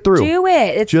 just see it through. Do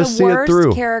it. It's just the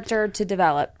worst character to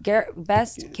develop.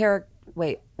 Best character.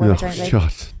 Wait, what am I trying to say?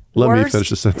 God. Let me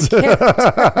finish the sentence.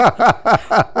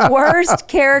 Worst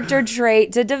character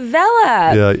trait to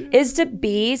develop is to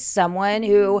be someone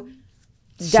who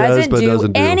doesn't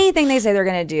do anything they say they're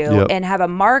going to do and have a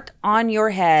mark on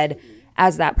your head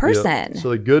as that person. Yep.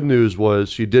 So the good news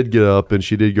was she did get up and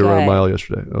she did go run a mile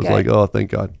yesterday. I was like, oh,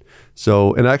 thank God.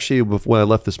 So, and actually when I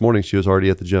left this morning, she was already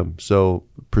at the gym. So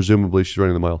presumably she's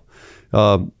running the mile.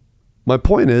 My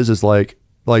point is like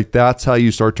that's how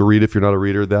you start to read if you're not a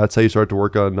reader. That's how you start to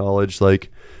work on knowledge.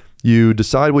 Like you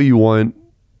decide what you want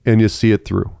and you see it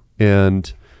through.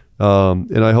 And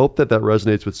I hope that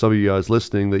resonates with some of you guys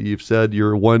listening, that you've said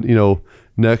you're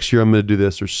next year I'm going to do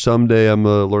this, or someday I'm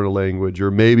going to learn a language,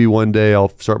 or maybe one day I'll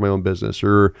start my own business,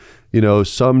 or,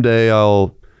 someday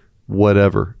I'll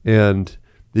whatever. And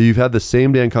you've had the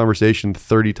same damn conversation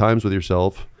 30 times with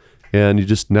yourself and you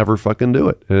just never fucking do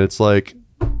it. And it's like,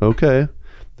 okay,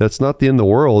 that's not the end of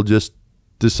the world. Just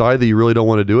decide that you really don't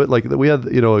want to do it. Like we had,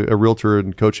 a realtor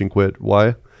in coaching quit.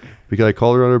 Why? Because I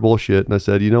called her on her bullshit and I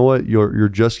said, you know what? You're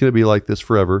just going to be like this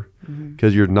forever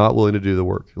because you're not willing to do the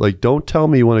work. Like, don't tell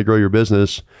me you want to grow your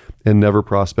business and never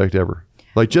prospect ever.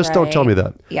 Like, just don't tell me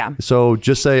that. Yeah. So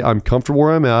just say, I'm comfortable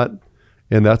where I'm at,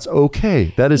 and that's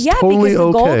okay. That is totally okay. Yeah, because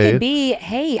the goal could be,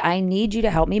 hey, I need you to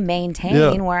help me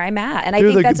maintain where I'm at. And I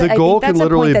think that's the goal can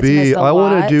literally be, I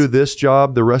want to do this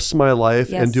job the rest of my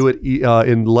life and do it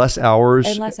in less hours,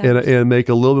 and make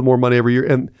a little bit more money every year.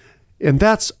 And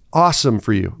that's awesome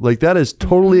for you. Like, that is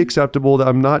totally acceptable.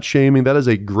 I'm not shaming. That is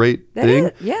a great thing.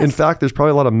 Yes. In fact, there's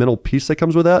probably a lot of mental peace that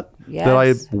comes with that that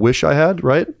I wish I had,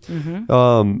 right?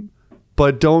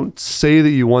 But don't say that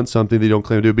you want something that you don't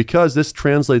claim to do, because this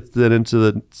translates then into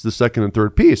the second and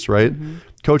third piece, right?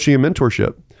 Coaching and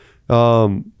mentorship.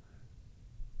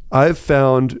 I've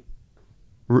found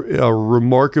a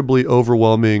remarkably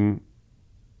overwhelming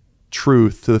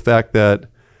truth to the fact that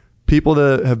people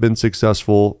that have been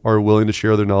successful are willing to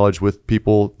share their knowledge with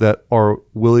people that are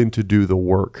willing to do the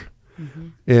work.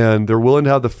 And they're willing to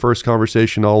have the first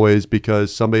conversation always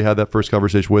because somebody had that first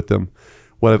conversation with them.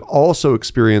 What I've also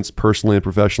experienced personally and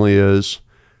professionally is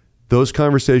those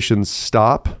conversations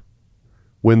stop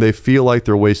when they feel like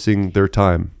they're wasting their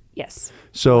time. Yes.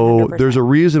 So 100%. There's a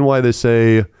reason why they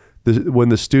say when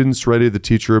the student's ready, the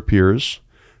teacher appears.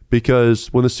 Because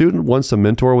when the student wants a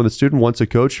mentor, when the student wants a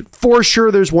coach, for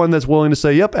sure there's one that's willing to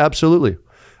say, yep, absolutely,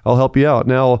 I'll help you out.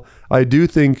 Now, I do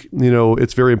think,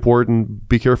 it's very important,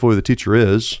 be careful who the teacher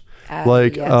is.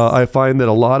 I find that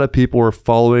a lot of people are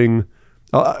following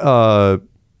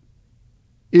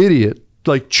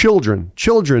children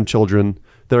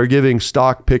that are giving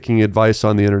stock picking advice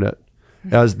on the internet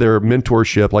as their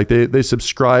mentorship. Like they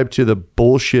subscribe to the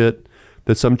bullshit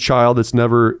that some child that's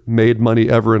never made money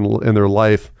ever in their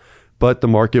life, but the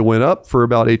market went up for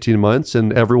about 18 months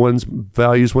and everyone's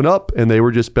values went up and they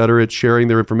were just better at sharing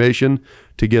their information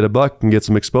to get a buck and get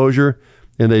some exposure.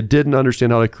 And they didn't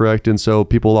understand how to correct. And so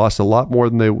people lost a lot more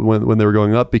than they when they were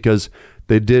going up because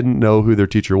they didn't know who their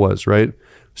teacher was, right?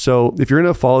 So if you're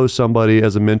going to follow somebody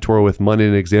as a mentor with money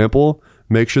and example,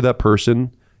 make sure that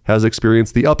person has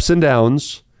experienced the ups and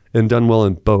downs and done well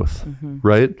in both,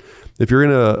 right? If you're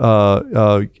going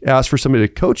to ask for somebody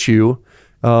to coach you,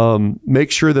 make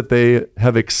sure that they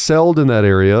have excelled in that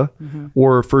area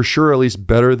or for sure at least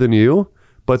better than you,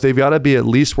 but they've got to be at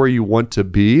least where you want to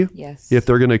be if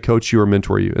they're going to coach you or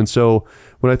mentor you. And so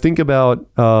when I think about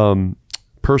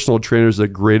personal trainers, a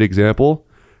great example,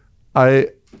 I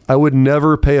would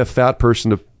never pay a fat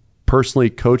person to personally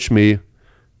coach me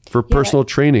for personal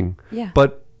training.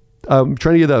 But I'm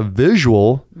trying to get that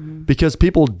visual because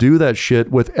people do that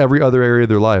shit with every other area of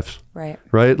their life.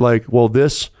 Right? Like, well,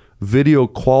 this video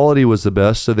quality was the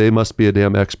best, so they must be a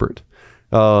damn expert.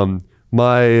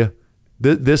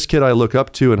 This kid I look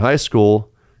up to in high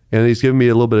school, and he's giving me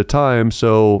a little bit of time,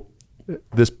 so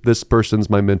this person's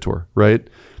my mentor, right?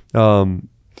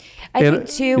 I think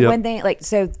too, when they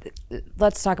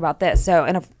let's talk about this. So,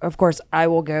 and of course I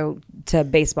will go to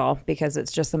baseball because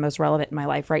it's just the most relevant in my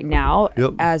life right now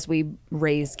as we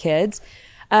raise kids.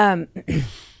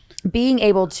 Being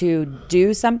able to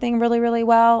do something really, really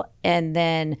well and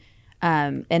then,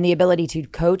 and the ability to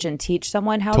coach and teach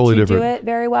someone how to do it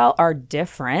very well are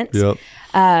different.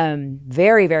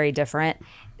 Very, very different.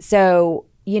 So,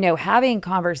 having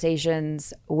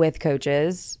conversations with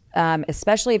coaches,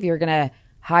 especially if you're going to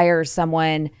hire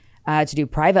someone to do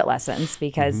private lessons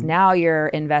because now you're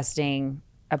investing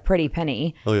a pretty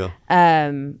penny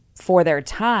for their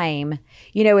time.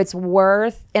 It's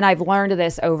worth, and I've learned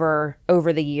this over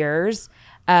the years,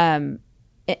 and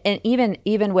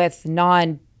even with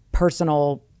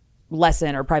non-personal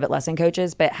lesson or private lesson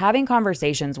coaches, but having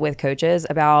conversations with coaches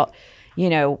about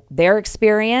their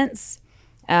experience,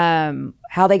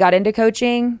 how they got into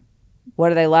coaching, what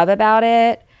do they love about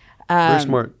it. Very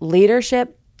smart.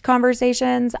 Leadership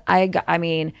conversations. I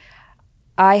mean,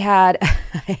 I had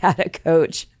a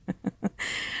coach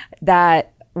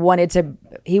that wanted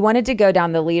to go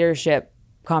down the leadership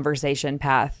conversation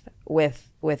path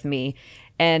with me,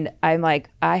 and I'm like,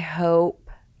 I hope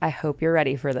you're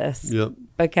ready for this.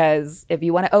 Because if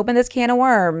you want to open this can of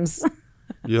worms,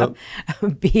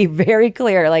 be very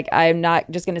clear. Like, I'm not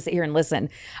just going to sit here and listen.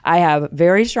 I have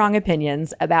very strong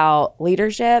opinions about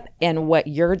leadership and what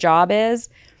your job is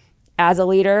as a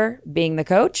leader, being the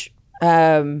coach,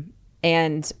 and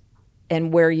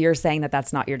where you're saying that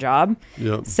that's not your job.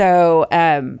 So,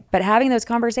 but having those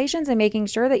conversations and making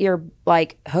sure that you're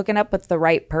like hooking up with the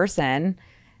right person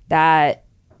that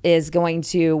is going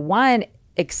to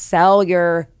excel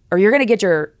you're going to get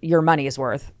your money's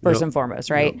worth first and foremost,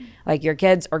 right? Like, your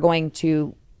kids are going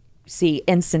to see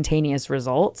instantaneous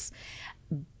results,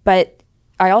 but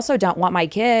I also don't want my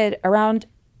kid around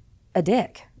a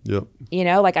dick.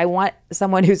 Like, I want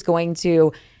someone who's going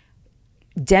to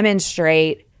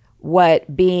demonstrate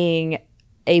what being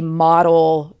a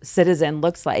model citizen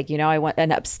looks like. I want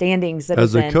an upstanding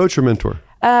citizen. As a coach or mentor?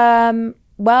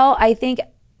 Well, I think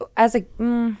as a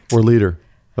or leader.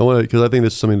 Because I think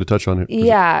this is something to touch on here.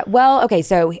 Yeah. Well, okay.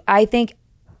 So I think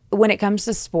when it comes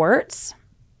to sports,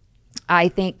 I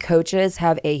think coaches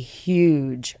have a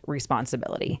huge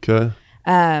responsibility. Okay.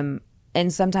 And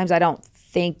sometimes I don't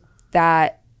think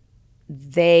that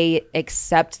they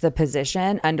accept the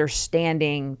position,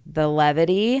 understanding the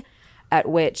levity at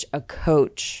which a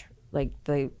coach, like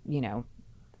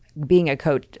being a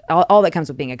coach, all that comes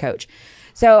with being a coach.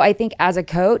 So I think as a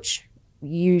coach,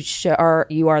 you are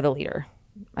the leader.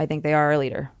 I think they are a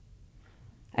leader.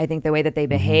 I think the way that they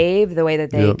behave, the way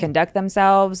that they conduct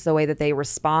themselves, the way that they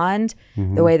respond,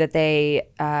 the way that they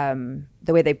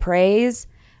praise,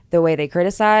 the way they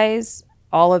criticize,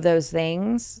 all of those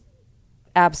things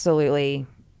absolutely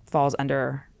falls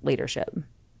under leadership.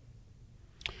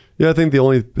 Yeah, I think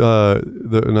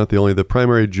the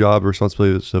primary job or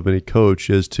responsibility of any coach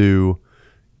is to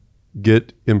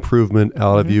get improvement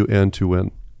out of you and to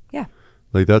win. Yeah.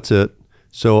 Like, that's it.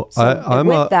 So I'm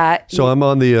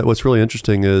on the, what's really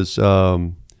interesting is,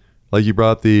 like, you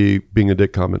brought up the being a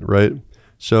dick comment, right?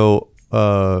 So,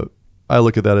 I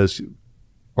look at that as,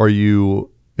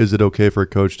 is it okay for a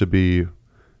coach to be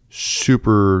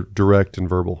super direct and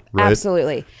verbal, right?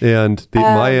 Absolutely. And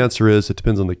my answer is, it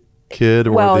depends on kid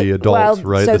or the adult,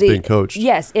 right? That's being coached.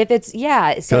 Yes, if it's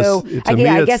So I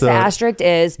guess the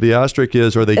asterisk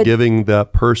is are they giving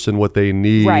that person what they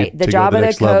need? Right. The to job go to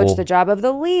of the the coach, level? the job of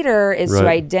the leader is to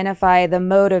identify the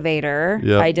motivator,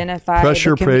 identify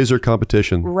pressure, praise, or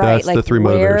competition. Right. That's like the three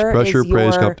motivators: pressure,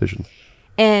 praise, competition.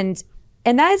 And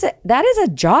that is a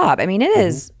job. I mean, it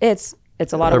is. It's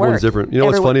a lot of work. Everyone's different. You know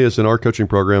what's funny is in our coaching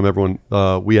program, everyone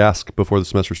we ask before the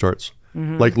semester starts.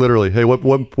 Like literally, hey, what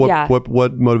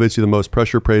motivates you the most?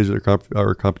 Pressure, praise,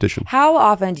 or competition? How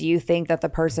often do you think that the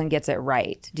person gets it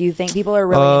right? Do you think people are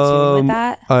really in tune with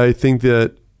that? I think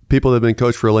that people that have been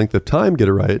coached for a length of time get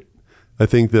it right. I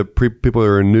think that people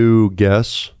are a new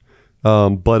guess,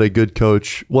 but a good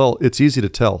coach. Well, it's easy to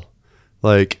tell.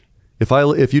 Like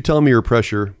if you tell me your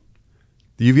pressure,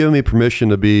 you've given me permission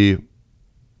to be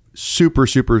super,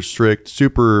 super strict,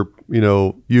 super,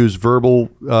 use verbal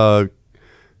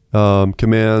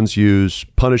commands, use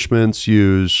punishments,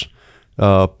 use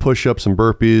push-ups and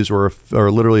burpees,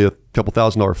 or literally a couple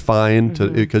 $1,000 fine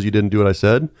because you didn't do what I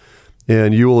said.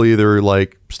 And you will either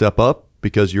like step up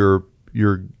because you're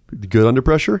good under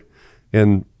pressure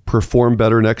and perform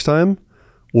better next time,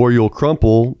 or you'll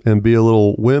crumple and be a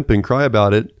little wimp and cry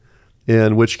about it.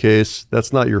 In which case,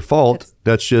 that's not your fault.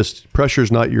 That's just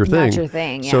pressure's not your thing. Not your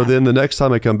thing. Yeah. So then the next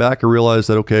time I come back, I realize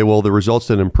that, okay, well, the results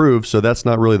didn't improve. So that's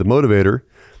not really the motivator.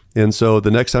 And so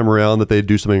the next time around that they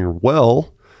do something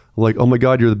well, I'm like, oh my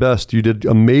God, you're the best. You did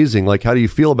amazing. Like, how do you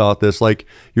feel about this? Like,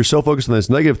 you're so focused on this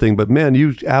negative thing, but man,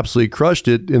 you absolutely crushed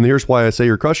it. And here's why I say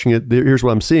you're crushing it. Here's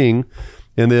what I'm seeing.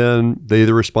 And then they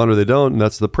either respond or they don't. And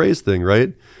that's the praise thing,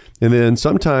 right? And then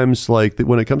sometimes, like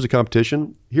when it comes to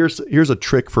competition, here's a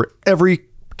trick for every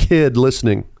kid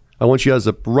listening. I want you guys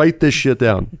to write this shit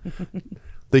down.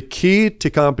 The key to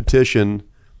competition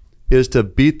is to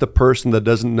beat the person that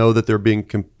doesn't know that they're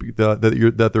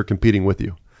that they're competing with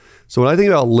you. So when I think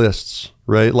about lists,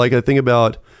 right? Like I think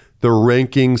about the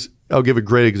rankings. I'll give a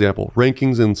great example.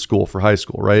 Rankings in school for high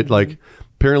school, right? Like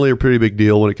apparently a pretty big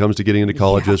deal when it comes to getting into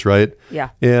colleges, right? Yeah.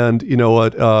 And you know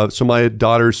what? So my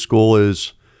daughter's school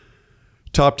is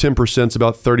top 10% is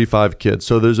about 35 kids.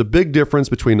 So there's a big difference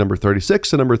between number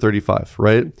 36 and number 35,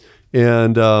 right?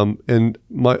 And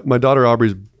my daughter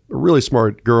Aubrey's a really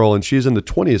smart girl, and she's in the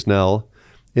 20s now.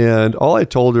 And all I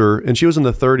told her, and she was in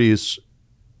the 30s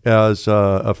as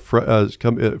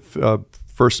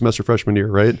first semester freshman year,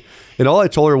 right? And all I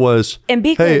told her was, and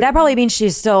be clear, that probably means she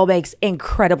still makes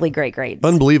incredibly great grades.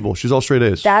 Unbelievable. She's all straight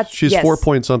A's. She's 4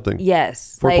 point something.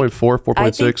 Yes. 4.4,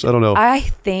 4.6. I don't know. I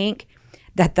think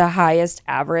that the highest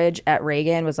average at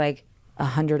Reagan was like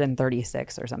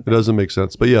 136 or something. It doesn't make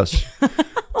sense, but yes.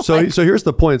 So here's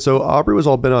the point. So Aubrey was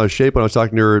all bent out of shape when I was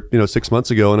talking to her, 6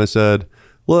 months ago, and I said,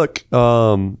 look,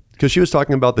 because she was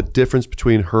talking about the difference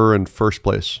between her and first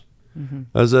place. Mm-hmm.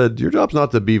 I said, your job's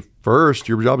not to be first.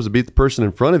 Your job is to beat the person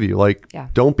in front of you. Like,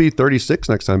 don't beat 36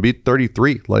 next time. Beat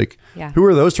 33. Like, who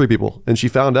are those three people? And she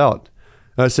found out.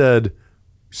 I said,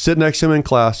 sit next to him in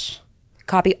class.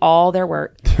 Copy all their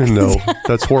work. No,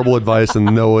 that's horrible advice.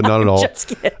 And no, not at all. Just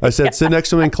kidding. I said, sit next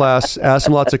to them in class, ask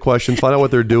them lots of questions, find out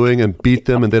what they're doing, and beat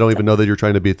them. And they don't even know that you're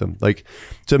trying to beat them. Like,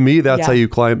 to me, that's how you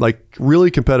climb, like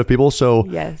really competitive people. So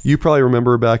you probably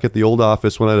remember back at the old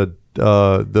office when I had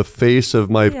the face of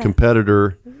my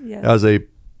competitor as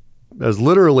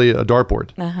literally a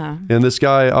dartboard. Uh-huh. And this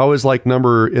guy, I was like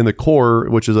number in the core,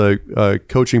 which is a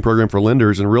coaching program for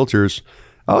lenders and realtors.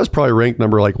 I was probably ranked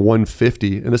number like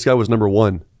 150, and this guy was number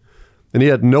 1. And he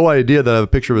had no idea that I have a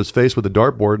picture of his face with a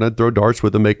dartboard, and I'd throw darts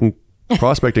with him making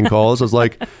prospecting calls. I was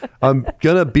like, I'm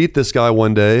going to beat this guy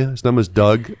one day. His name is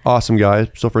Doug. Awesome guy.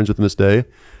 Still friends with him this day.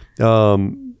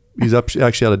 He's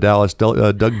actually out of Dallas.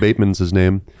 Doug Bateman's his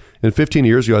name. And 15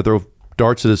 years ago, I throw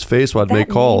darts at his face while I'd make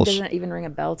calls. That doesn't even ring a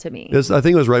bell to me. I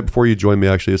think it was right before you joined me,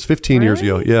 actually. It's 15 years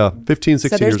ago. Yeah, 15, 16 years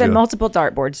ago. So there's been multiple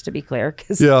dartboards, to be clear.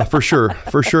 Yeah, for sure.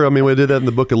 For sure. I mean, we did that in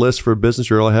the book of lists for Business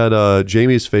Journal. I had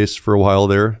Jamie's face for a while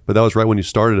there, but that was right when you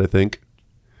started, I think.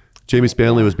 Jamie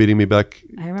Spanley was beating me back.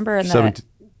 I remember in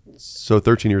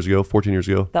 13 years ago, 14 years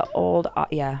ago. The old,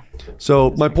 So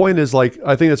my point is, like,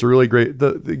 I think that's a really great,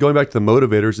 going back to the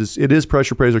motivators, it is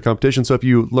pressure, praise, or competition. So if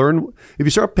you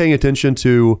start paying attention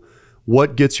to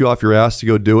what gets you off your ass to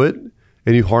go do it,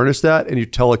 and you harness that and you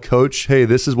tell a coach, hey,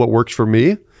 this is what works for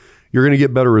me, you're going to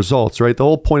get better results, right? The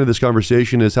whole point of this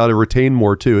conversation is how to retain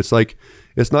more too. It's like,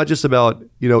 it's not just about,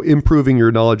 improving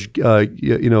your knowledge,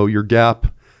 your gap,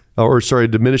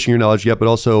 diminishing your knowledge gap, but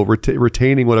also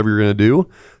retaining whatever you're going to do.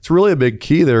 It's really a big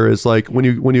key there is like when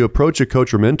you approach a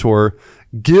coach or mentor,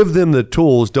 give them the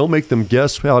tools. Don't make them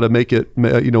guess how to make it,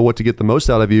 what to get the most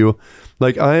out of you.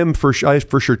 Like I for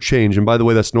sure change. And by the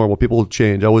way, that's normal. People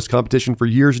change. I was competition for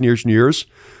years and years and years.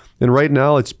 And right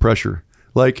now it's pressure.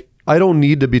 Like, I don't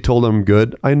need to be told I'm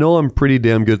good. I know I'm pretty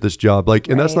damn good at this job. Like,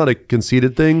 and that's not a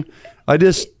conceited thing. I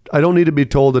don't need to be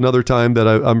told another time that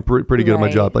I'm pretty good at my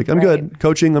job. Like, I'm good.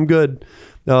 Coaching, I'm good.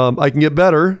 I can get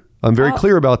better. I'm very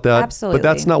clear about that. Absolutely. But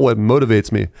that's not what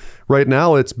motivates me. Right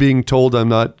now, it's being told I'm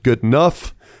not good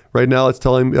enough. Right now, it's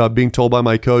being told by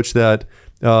my coach that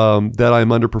I'm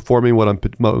underperforming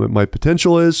what my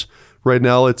potential is. Right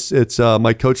now, it's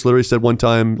my coach literally said one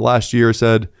time last year,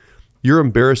 said, "You're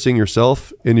embarrassing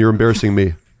yourself and you're embarrassing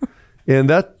me." And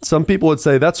that, some people would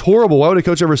say, that's horrible. Why would a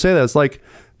coach ever say that? It's like,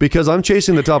 because I'm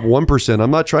chasing the top 1%. I'm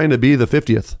not trying to be the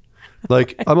 50th.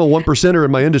 Like, I'm a 1%er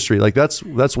in my industry. Like, that's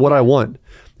what I want.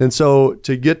 And so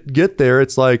to get there,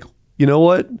 it's like, you know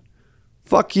what?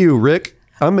 Fuck you, Rick.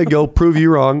 I'm going to go prove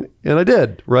you wrong. And I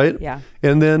did, right? Yeah.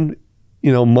 And then,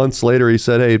 months later, he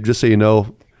said, "Hey, just so you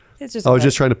know, I was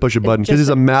just trying to push a button," because he's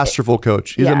a masterful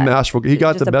coach. He's a masterful. He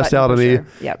got the best out of me.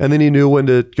 Yep. And then he knew when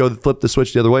to go flip the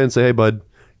switch the other way and say, "Hey, bud,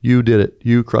 you did it.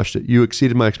 You crushed it. You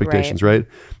exceeded my expectations," right?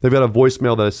 They've got a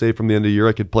voicemail that I saved from the end of the year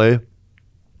I could play.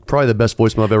 Probably the best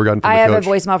voicemail I've ever gotten from a coach. I have a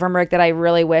voicemail from Rick that I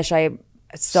really wish I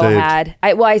still had.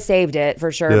 I saved it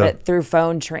for sure, but through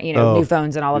phone, new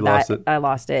phones and all of that, I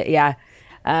lost it. Yeah.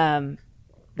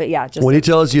 But yeah, just when he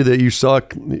tells you that you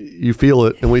suck, you feel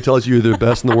it. And when he tells you you're the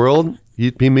best in the world,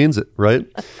 he means it, right?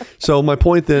 So my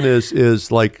point then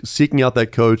is like seeking out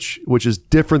that coach, which is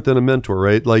different than a mentor,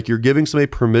 right? Like, you're giving somebody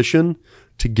permission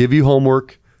to give you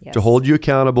homework, to hold you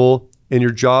accountable, and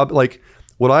your job. Like,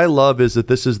 what I love is that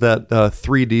this is that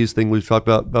 3Ds thing we've talked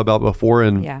about before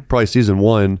in probably season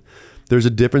 1. There's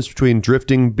a difference between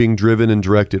drifting, being driven, and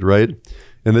directed, right?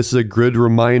 And this is a good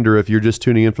reminder if you're just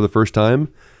tuning in for the first time.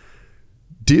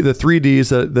 The 3Ds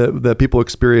that people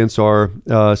experience are,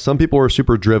 some people are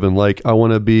super driven. Like, I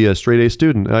want to be a straight A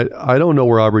student. I don't know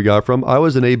where Aubrey got from. I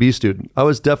was an AB student. I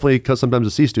was definitely sometimes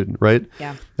a C student, right?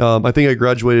 Yeah. I think I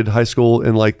graduated high school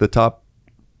in like the top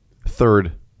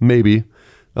third, maybe.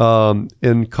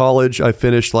 In college, I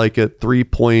finished like at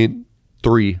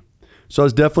 3.3. So I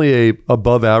was definitely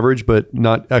above average, but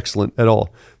not excellent at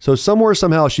all. So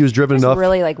somehow she was driven enough.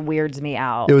 Really like weirds me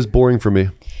out. It was boring for me.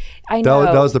 I know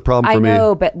that was the problem for me. I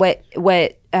know, but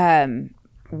what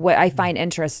I find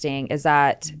interesting is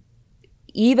that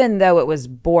even though it was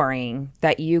boring,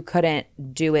 that you couldn't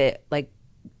do it like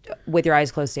with your eyes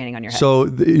closed, standing on your head. So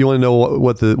you want to know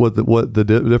what the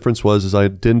difference was? Is I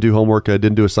didn't do homework, I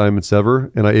didn't do assignments ever,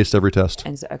 and I aced every test.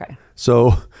 And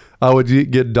so I would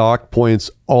get dock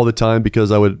points all the time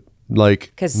because I would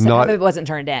because some of it wasn't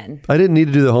turned in. I didn't need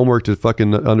to do the homework to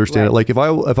fucking understand it. Like, if I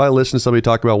listen to somebody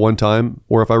talk about one time,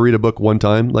 or if I read a book one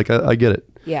time, like I get it.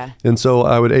 Yeah. And so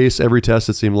I would ace every test,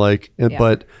 it seemed like,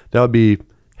 but that would be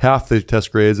half the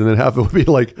test grades, and then half it would be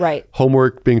like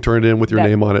homework being turned in with your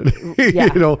name on it.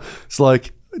 It's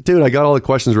like, dude, I got all the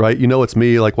questions right. It's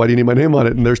me. Like, why do you need my name on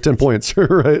it? And there's 10 points,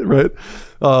 right.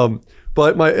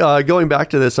 But my going back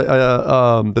to this, the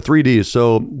 3Ds.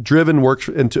 So driven works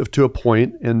to a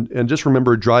point, and just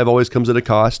remember, drive always comes at a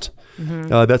cost. Mm-hmm.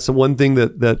 That's the one thing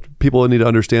that people need to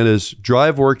understand is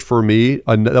drive worked for me.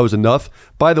 That was enough.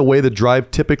 By the way, the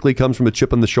drive typically comes from a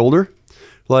chip on the shoulder.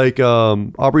 Like,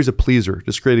 Aubrey's a pleaser,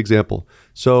 just a great example.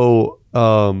 So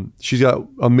she's got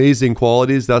amazing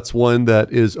qualities. That's one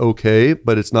that is okay,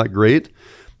 but it's not great.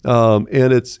 And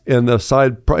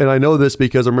I know this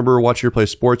because I remember watching her play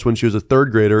sports when she was a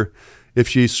third grader. If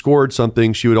she scored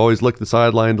something, she would always look at the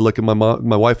sideline to look at my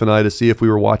wife and I to see if we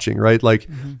were watching, right? Like,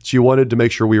 she wanted to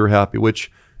make sure we were happy,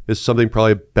 which is something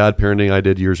probably bad parenting I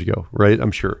did years ago, right?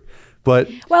 I'm sure.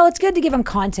 But it's good to give them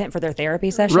content for their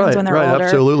therapy sessions when they're older.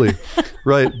 Absolutely.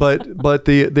 Right. But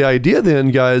the idea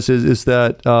then, guys, is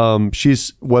that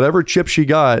she's, whatever chip she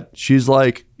got, she's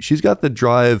got the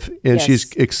drive, and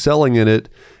she's excelling in it.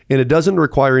 And it doesn't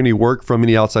require any work from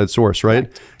any outside source, right?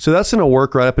 So that's going to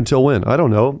work right up until when? I don't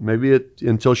know. Maybe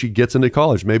until she gets into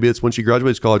college. Maybe it's when she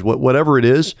graduates college. Whatever it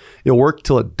is, it'll work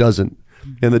till it doesn't.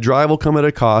 And the drive will come at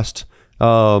a cost.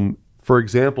 For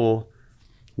example,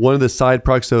 one of the side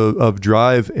products of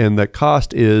drive and that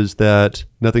cost is that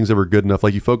nothing's ever good enough.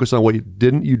 Like, you focus on what you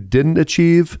didn't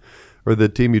achieve, or the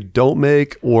team you don't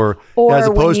make, or as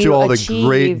opposed to all the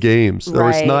great games. So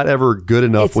it's not ever good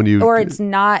enough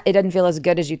it doesn't feel as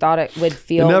good as you thought it would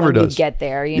feel when you get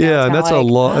there. Yeah, and that's a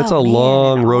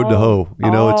long road to hoe.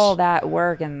 All that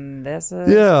work, and this is...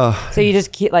 Yeah. So you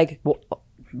just keep like,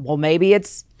 well, maybe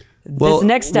it's this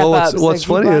next step up. What's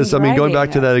funny is, going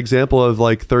back to that example of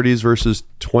like 30s versus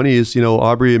 20s,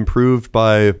 Aubrey improved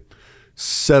by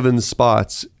 7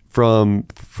 spots from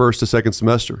first to second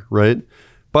semester, right?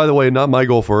 By the way, not my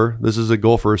goal for her. This is a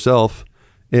goal for herself.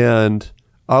 And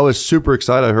I was super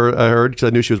excited. I heard because I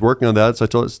knew she was working on that. So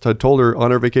I told her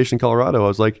on our vacation in Colorado, I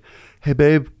was like, hey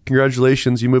babe,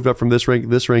 congratulations. You moved up from this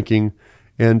ranking.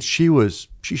 And she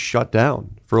shut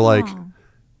down for like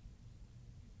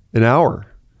an hour.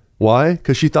 Why?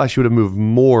 Because she thought she would have moved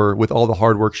more with all the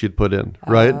hard work she had put in,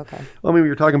 right? Okay. I mean,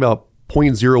 you're talking about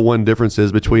 0.01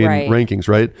 differences between rankings,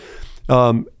 right?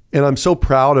 And I'm so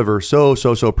proud of her, so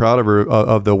proud of her,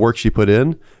 of the work she put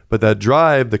in. But that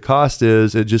drive, the cost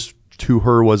is, it just to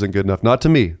her wasn't good enough. Not to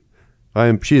me.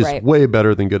 She is way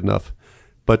better than good enough.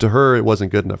 But to her, it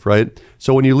wasn't good enough, right?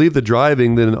 So when you leave the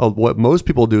driving, then what most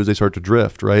people do is they start to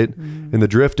drift, right? And the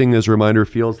drifting, as a reminder,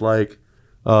 feels like...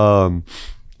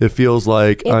 it feels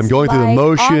like I'm going through the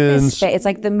motions. It's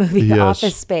like the movie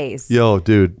Office Space. Yo,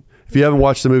 dude. If you haven't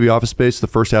watched the movie Office Space, the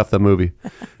first half of that movie.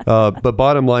 But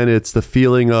bottom line, it's the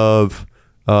feeling of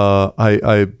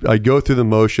I go through the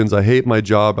motions. I hate my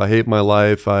job. I hate my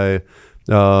life. I'm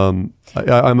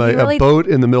a boat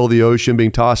in the middle of the ocean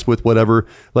being tossed with whatever.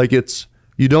 Like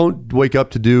you don't wake up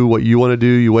to do what you want to do.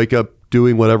 You wake up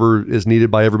doing whatever is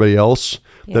needed by everybody else.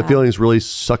 Yeah. That feeling is really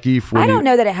sucky. I don't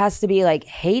know that it has to be like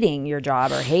hating your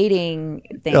job or hating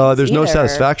things. There's no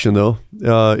satisfaction though.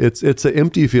 It's an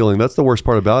empty feeling. That's the worst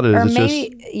part about it. You're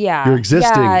existing. Yeah,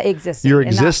 existing. You're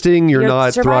existing. You're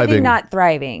not thriving. Not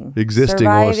thriving. Existing.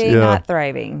 Surviving, not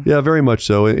thriving. Yeah, very much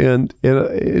so. And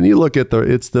you look at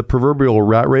it's the proverbial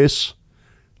rat race.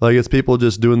 Like it's people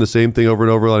just doing the same thing over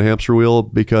and over on a hamster wheel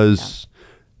because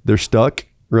they're stuck.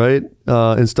 Right.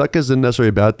 And stuck isn't necessarily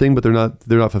a bad thing, but they're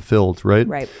not fulfilled. Right.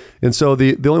 Right. And so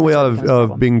the only way out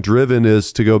of being driven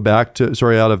is to go back to,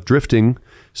 out of drifting,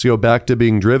 is to go back to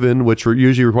being driven, which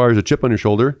usually requires a chip on your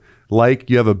shoulder. Like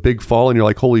you have a big fall and you're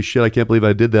like, holy shit, I can't believe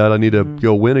I did that. I need to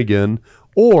go win again.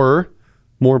 Or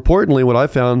more importantly, what I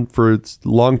found for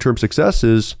long-term success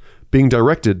is being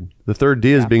directed. The third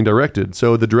D is being directed.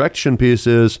 So the direction piece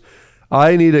is,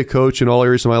 I need a coach in all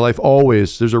areas of my life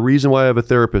always. There's a reason why I have a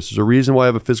therapist. There's a reason why I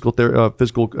have a physical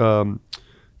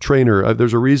trainer.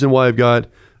 There's a reason why I've got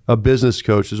a business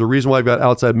coach. There's a reason why I've got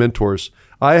outside mentors.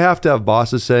 I have to have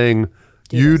bosses saying,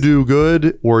 you do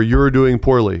good or you're doing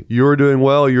poorly. You're doing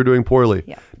well, you're doing poorly.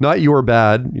 Yeah. Not you're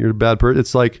bad, you're a bad person.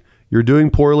 It's like you're doing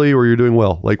poorly or you're doing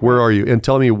well. Like where are you? And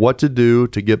tell me what to do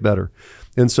to get better.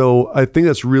 And so I think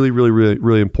that's really, really, really,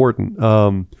 really important.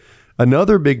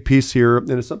 Another big piece here, and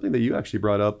it's something that you actually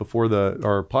brought up before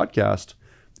our podcast,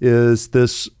 is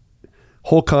this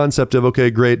whole concept of, okay,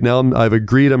 great, now I've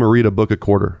agreed I'm going to read a book a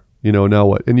quarter. Now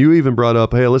what? And you even brought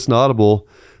up, hey, I listen to Audible,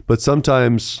 but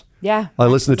sometimes I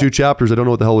listen to 2 chapters. I don't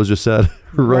know what the hell was just said,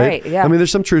 right? Yeah. I mean, there's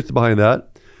some truth behind that.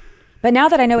 But now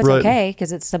that I know it's okay,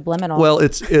 because it's subliminal. Well,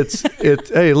 it's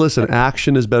hey, listen,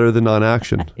 action is better than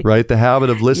non-action, right? The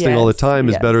habit of listening all the time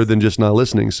is better than just not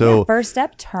listening. So first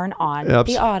step, turn on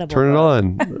the Audible. Turn it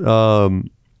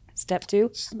on. Step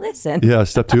 2, listen. Yeah,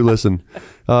 step 2, listen.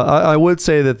 I would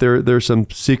say that there's some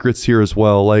secrets here as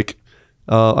well. Like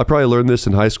I probably learned this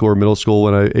in high school or middle school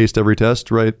when I aced every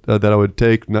test, right? That I would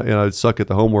take, and I would suck at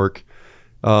the homework.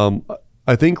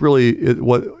 I think really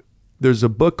there's a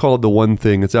book called The One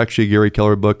Thing. It's actually a Gary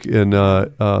Keller book in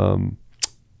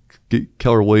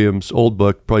Keller Williams' old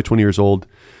book, probably 20 years old.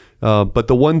 But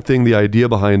the one thing, the idea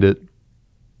behind it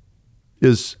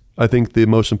is, I think, the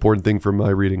most important thing for my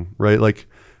reading, right? Like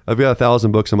I've got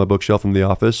 1,000 books on my bookshelf in the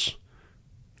office.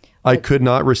 I could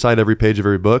not recite every page of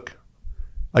every book.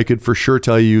 I could for sure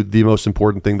tell you the most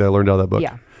important thing that I learned out of that book.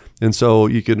 Yeah. And so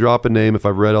you can drop a name. If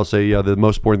I've read, I'll say, the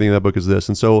most important thing in that book is this.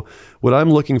 And so what I'm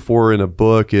looking for in a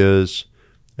book is,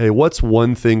 hey, what's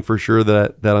one thing for sure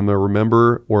that I'm going to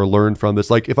remember or learn from this?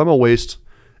 Like if I'm going to waste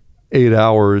 8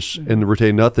 hours and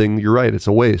retain nothing, you're right, it's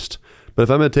a waste. But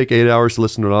if I'm going to take 8 hours to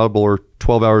listen to an Audible or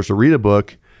 12 hours to read a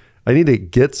book, I need to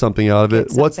get something out of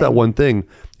it. What's that one thing?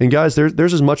 And guys,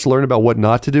 there's as much to learn about what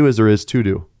not to do as there is to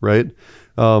do, right?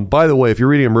 By the way, if you're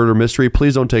reading a murder mystery,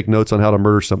 please don't take notes on how to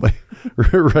murder somebody,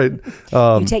 right?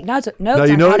 You take notes on how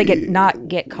to not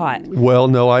get caught. Well,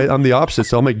 no, I'm the opposite.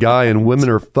 So I'm a guy and women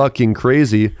are fucking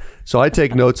crazy. So I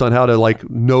take notes on how to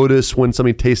notice when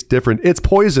something tastes different. It's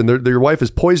poison. Your wife is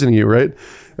poisoning you, right?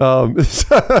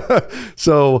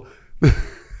 So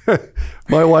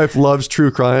my wife loves true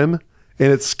crime.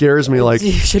 And it scares me. Like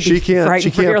she can't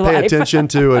pay attention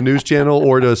to a news channel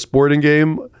or to a sporting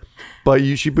game. But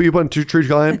you put on true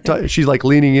crime. She's like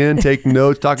leaning in, taking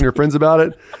notes, talking to her friends about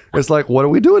it. It's like, what are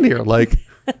we doing here? Like,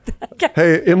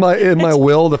 hey, in my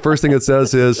will, the first thing it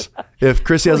says is, if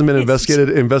Chrissy hasn't been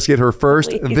investigated, investigate her first,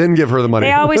 then give her the money.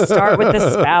 They always start with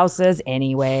the spouses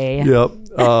anyway. Yep.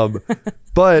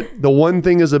 But the one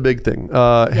thing is a big thing.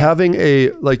 Having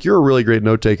you're a really great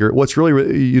note taker. What's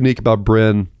really unique about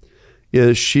Bryn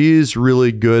is she's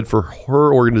really good for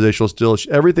her organizational skills.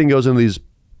 Everything goes into these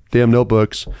damn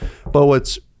notebooks. But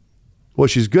what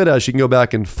she's good at, she can go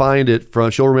back and find it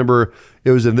she'll remember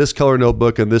it was in this color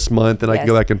notebook in this month, and I can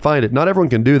go back and find it. Not everyone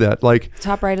can do that. Like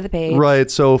top right of the page.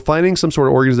 Right. So finding some sort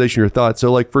of organization in your thoughts.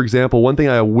 So like, for example, one thing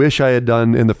I wish I had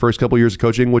done in the first couple of years of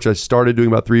coaching, which I started doing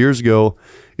about 3 years ago,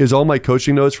 is all my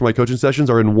coaching notes for my coaching sessions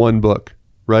are in one book,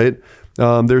 right?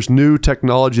 There's new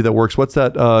technology that works. What's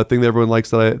that thing that everyone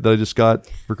likes that I just got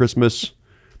for Christmas?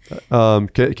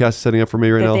 Cass is setting up for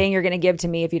me right now. The thing you're going to give to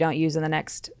me if you don't use in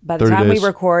by the time days. we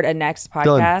record a next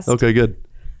podcast. Done. Okay, good.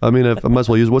 I mean, I might as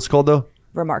well use what's it called though?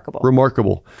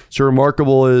 Remarkable. So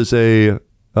Remarkable is a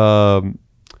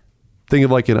think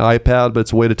of like an iPad, but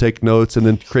it's a way to take notes and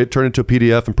then turn it to a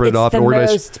PDF and print it off and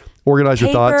organize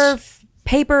your thoughts.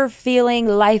 Paper feeling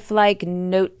lifelike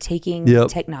note-taking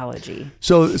technology.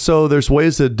 So there's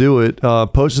ways to do it.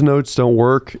 Post-it notes don't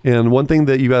work. And one thing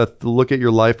that you got to look at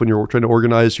your life when you're trying to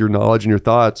organize your knowledge and your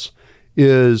thoughts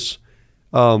is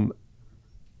 2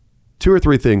 or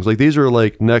 3 things. Like these are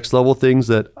like next level things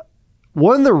that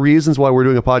one of the reasons why we're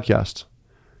doing a podcast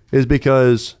is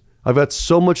because I've got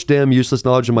so much damn useless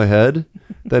knowledge in my head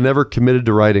that I never committed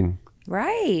to writing.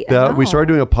 Right. That we started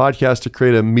doing a podcast to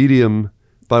create a medium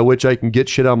by which I can get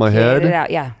shit out of my head. Get it out,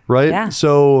 yeah. Right? Yeah.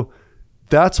 So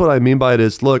that's what I mean by it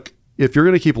is, look, if you're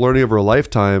going to keep learning over a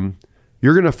lifetime,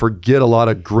 you're going to forget a lot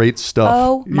of great stuff.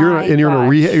 Oh, you're going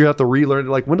to have to relearn.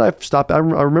 Like, when did I stop? I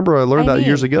remember I learned that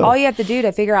years ago. All you have to do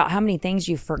to figure out how many things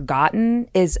you've forgotten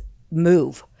is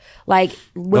move. Like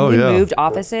when we moved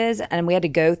offices and we had to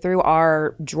go through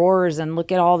our drawers and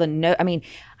look at all the notes. I mean,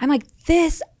 I'm like,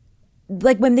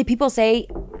 like when the people say,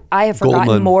 I have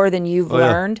forgotten more than you've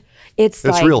learned. It's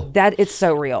like real. That it's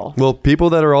so real. Well, people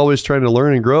that are always trying to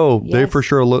learn and grow, they for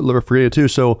sure are forgetting it too.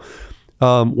 So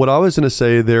what I was going to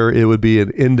say there, it would be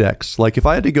an index. Like if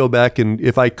I had to go back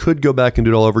if I could go back and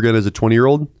do it all over again as a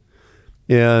 20-year-old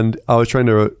and I was trying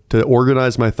to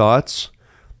organize my thoughts,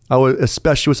 I would,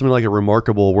 especially with something like a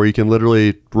Remarkable where you can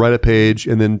literally write a page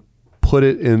and then put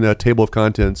it in a table of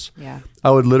contents. Yeah.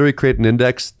 I would literally create an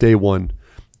index day one.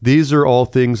 These are all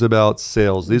things about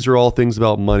sales. These are all things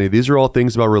about money. These are all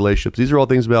things about relationships. These are all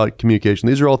things about communication.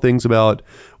 These are all things about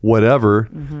whatever.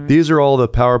 Mm-hmm. These are all the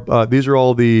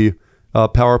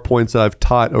PowerPoints that I've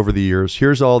taught over the years.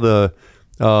 Here's all the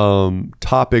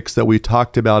topics that we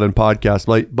talked about in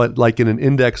podcasts, but like in an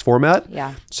index format.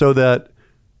 Yeah. So that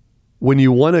when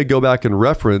you want to go back and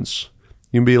reference,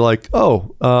 you can be like, I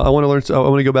want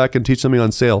to go back and teach something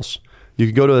on sales. You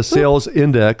can go to a sales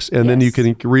index and then you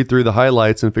can read through the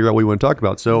highlights and figure out what you want to talk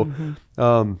about. So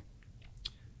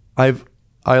I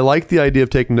like the idea of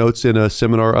taking notes in a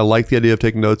seminar. I like the idea of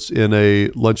taking notes in a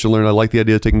lunch and learn. I like the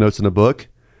idea of taking notes in a book.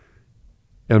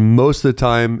 And most of the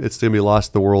time it's going to be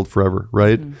lost in the world forever,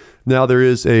 right? Mm-hmm. Now there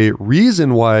is a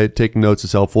reason why taking notes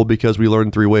is helpful because we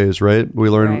learn 3 ways, right? We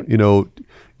learn,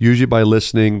 usually by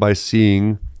listening, by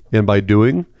seeing, and by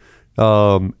doing.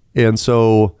 And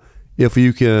so if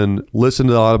you can listen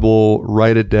to the Audible,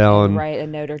 write it down, and write a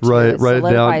note or two, write it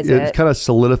down. It kind of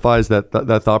solidifies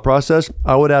that thought process.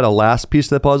 I would add a last piece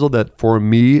to the puzzle that for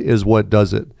me is what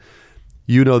does it.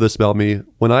 You know this about me.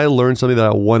 When I learn something that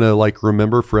I want to like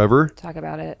remember forever, talk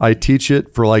about it. I teach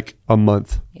it for like a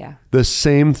month. Yeah. The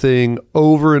same thing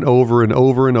over and over and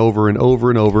over and over and over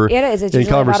and over. It is. It's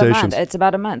usually about a month. It's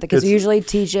about a month because we usually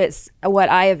teach it. What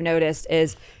I have noticed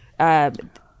is,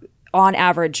 on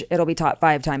average, it'll be taught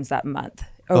 5 times that month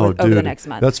over the next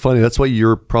month. That's funny. That's what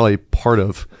you're probably part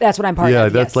of. That's what I'm part of. Yeah,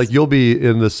 that's like you'll be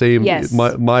in the same,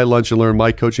 my lunch and learn,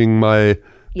 my coaching, my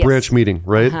branch meeting,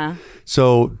 right? Uh-huh.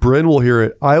 So Bryn will hear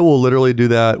it. I will literally do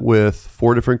that with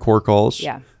 4 different core calls.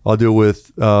 Yeah. I'll do it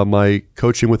with my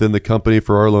coaching within the company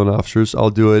for our loan officers. I'll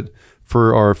do it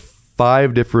for our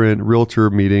 5 different realtor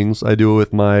meetings. I do it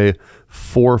with my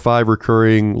 4 or 5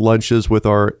 recurring lunches with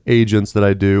our agents that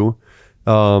I do.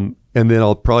 And then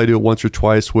I'll probably do it once or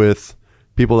twice with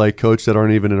people that I coach that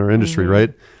aren't even in our industry,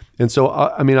 right? And so,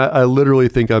 I literally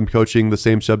think I'm coaching the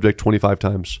same subject 25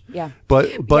 times. Yeah. But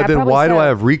then why do I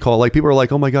have recall? Like people are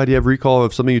like, oh my God, you have recall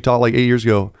of something you taught like 8 years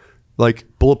ago. Like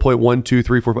bullet point 1, 2,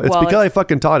 3, 4, 5. It's because I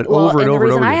fucking taught it over and over and over. The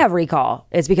reason I have recall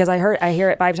is because I hear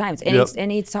it 5 times.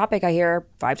 Any topic I hear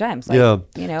 5 times.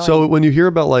 Like, So when you hear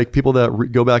about like people that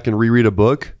go back and reread a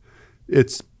book,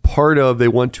 it's part of they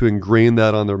want to ingrain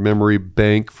that on their memory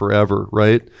bank forever,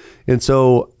 right? And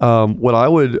so what I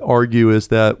would argue is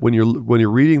that when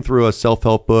you're reading through a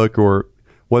self-help book or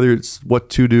whether it's what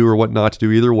to do or what not to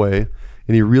do, either way,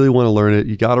 and you really want to learn it,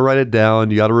 you got to write it down,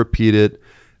 you got to repeat it.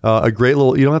 a great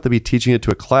little, you don't have to be teaching it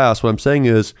to a class. What I'm saying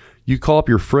is you call up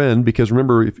your friend, because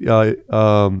remember, if,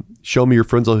 show me your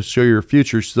friends, I'll show you your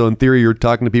future. So in theory, you're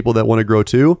talking to people that want to grow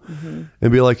too,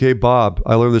 and be like, hey, Bob,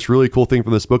 I learned this really cool thing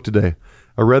from this book today.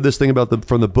 I read this thing about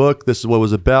from the book. This is what it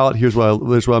was about. Here's what I'm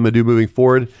going to do moving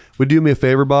forward. Would you do me a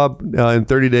favor, Bob? In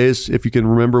 30 days, if you can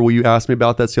remember, will you ask me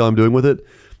about that? See how I'm doing with it?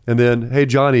 And then, hey,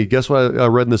 Johnny, guess what I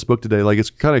read in this book today? Like, it's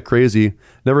kind of crazy.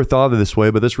 Never thought of it this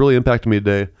way, but this really impacted me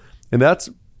today. And that's,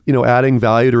 adding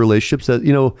value to relationships that,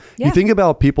 you think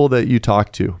about people that you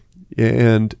talk to,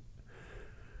 and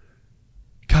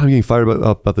God, I'm getting fired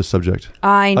up about this subject.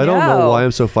 I know. I don't know why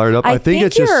I'm so fired up. I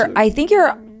think you're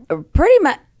pretty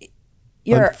much,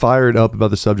 I'm fired up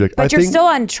about the subject. But you're still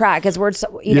on track, because we're,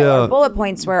 our bullet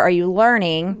points were, are you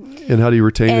learning? And how do you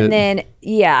retain it? And then,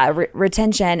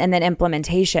 retention, and then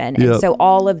implementation. And so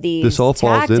all of these this all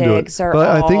falls into it. But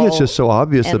I think it's just so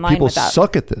obvious that people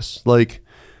suck at this. Like,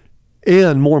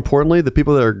 and more importantly, the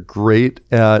people that are great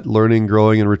at learning,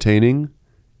 growing, and retaining,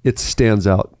 it stands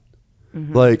out.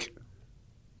 Like,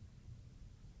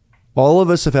 all of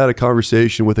us have had a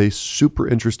conversation with a super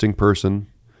interesting person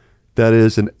that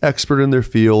is an expert in their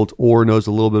field or knows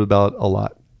a little bit about a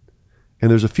lot. And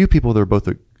there's a few people that are both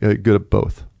good at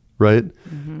both, right?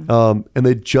 And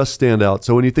they just stand out.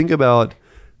 So when you think about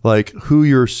like who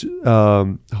you're,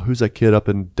 who's that kid up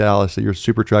in Dallas that you're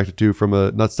super attracted to from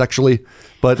not sexually,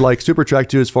 but like super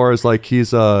attracted to as far as like he's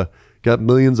got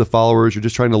millions of followers. You're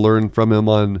just trying to learn from him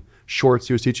on shorts.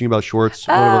 He was teaching about shorts.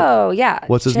 Oh, yeah.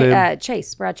 What's his name?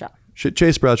 Chase Bradshaw.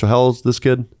 Chase Bradshaw. How old is this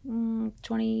kid?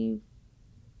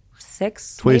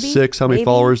 26. 26. Maybe? How many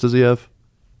followers does he have?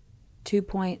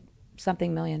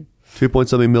 2-point-something million.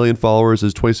 2-point-something million followers.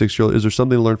 Is 26-year-old. Is there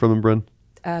something to learn from him, Bryn?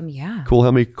 Yeah. Cool. How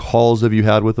many calls have you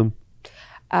had with him?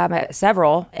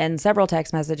 Several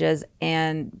text messages,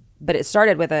 but it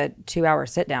started with a 2-hour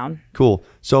sit down. Cool.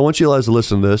 So I want you guys to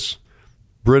listen to this.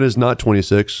 Bryn is not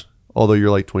 26, although you're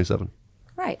like 27.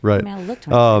 Right. Right. I mean, I look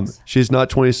 26. She's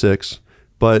not 26,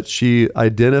 but she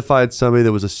identified somebody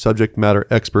that was a subject matter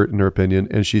expert in her opinion,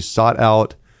 and she sought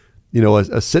out,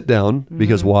 a sit down,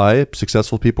 because why?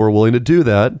 Successful people are willing to do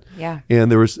that. Yeah.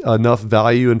 And there was enough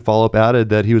value and follow-up added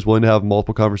that he was willing to have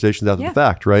multiple conversations after the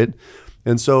fact, right?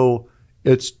 And so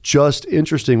it's just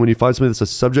interesting when you find somebody that's a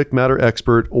subject matter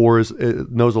expert or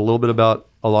knows a little bit about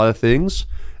a lot of things,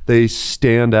 they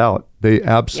stand out. They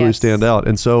absolutely stand out.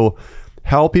 And so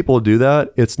how people do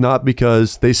that, it's not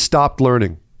because they stopped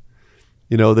learning.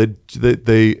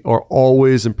 They are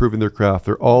always improving their craft.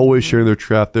 They're always sharing their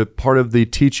craft. Part of the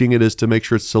teaching it is to make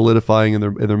sure it's solidifying in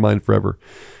their mind forever.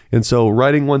 And so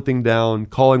writing one thing down,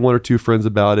 calling one or two friends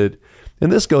about it.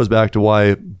 And this goes back to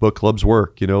why book clubs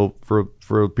work,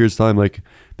 for periods of time. Like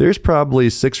there's probably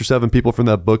 6 or 7 people from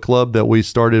that book club that we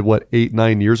started,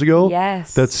 8-9 years ago?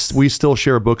 Yes. We still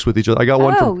share books with each other. I got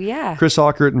one from Chris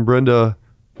Ockert and Brenda.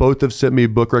 Both have sent me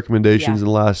book recommendations in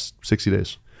the last 60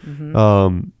 days.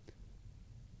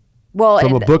 Well,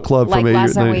 from a book club like from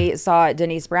last time we saw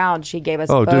Denise Brown, she gave us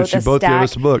both gave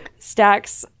us a book.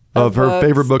 Stacks of her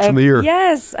favorite books from the year.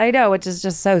 Yes, I know, which is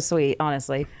just so sweet,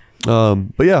 honestly. But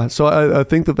yeah, so I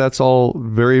think that's all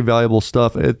very valuable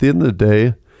stuff. At the end of the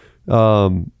day,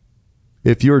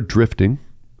 if you're drifting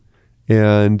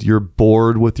and you're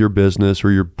bored with your business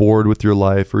or you're bored with your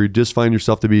life or you just find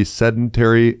yourself to be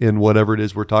sedentary in whatever it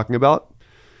is we're talking about,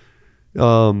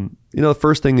 the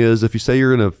first thing is if you say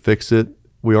you're going to fix it,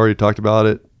 we already talked about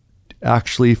it,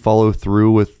 actually follow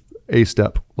through with a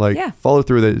step. Follow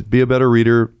through with it. Be a better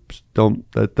reader.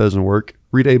 That doesn't work.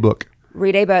 Read a book.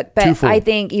 But I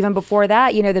think even before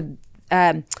that,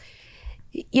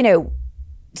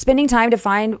 spending time to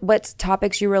find what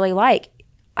topics you really like.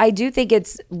 I do think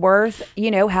it's worth,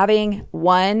 having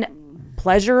one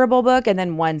pleasurable book and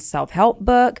then one self-help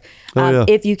book.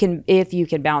 If you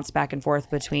can bounce back and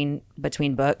forth between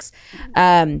books.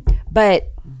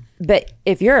 But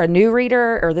if you're a new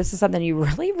reader or this is something you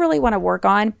really, really want to work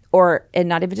on, and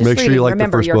not even just make reading, sure you like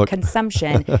remember the first your book.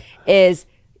 Consumption is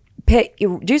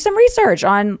do some research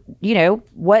on,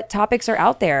 what topics are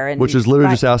out there. And which is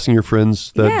literally just asking your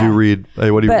friends that do read, hey,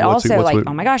 what do you, but also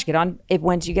oh my gosh,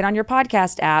 once you get on your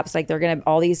podcast apps, like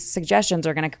all these suggestions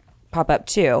are going to pop up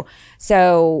too.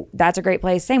 So that's a great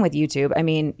place. Same with YouTube. I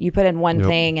mean, you put in one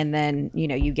thing and then,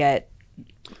 you get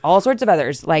all sorts of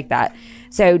others like that.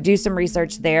 So do some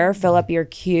research there, fill up your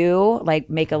queue, like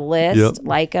make a list,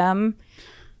 like them.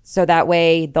 So that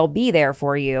way they'll be there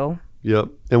for you. Yep.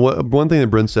 And one thing that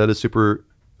Bryn said is super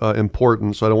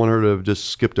important. So I don't want her to have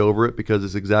just skipped over it because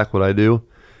it's exactly what I do.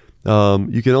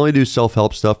 You can only do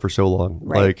self-help stuff for so long.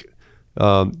 Right.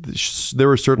 Like there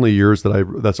were certainly years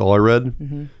that that's all I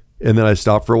read. and then I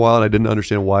stopped for a while, and I didn't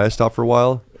understand why I stopped for a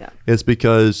while. Yeah. It's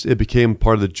because it became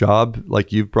part of the job,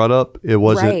 like you've brought up. It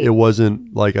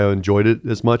wasn't like I enjoyed it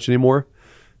as much anymore.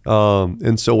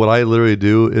 And so what I literally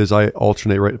do is I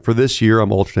alternate. Right for this year,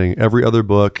 I'm alternating every other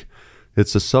book.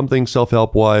 It's something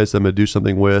self-help wise I'm going to do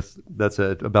something with that's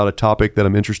about a topic that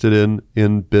I'm interested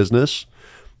in business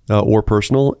or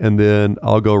personal. And then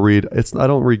I'll go read, I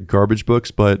don't read garbage books,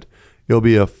 but it'll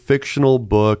be a fictional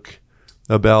book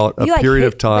about a period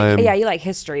of time. You like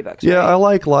history books, Yeah, right? I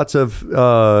like lots of,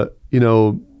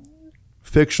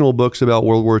 fictional books about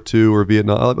World War II or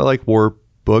Vietnam. I like war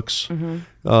books,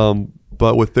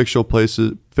 but with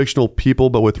fictional people,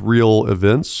 but with real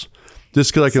events.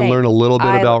 Just because I can learn a little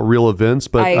bit about real events,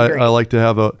 but I like to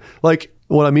have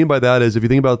what I mean by that is if you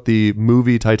think about the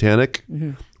movie Titanic,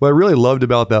 what I really loved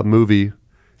about that movie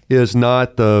is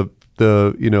not the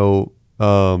love,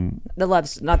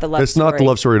 not the love. It's not the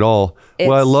love story at all.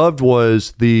 What I loved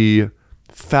was the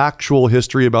factual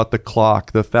history about the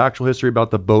clock, the factual history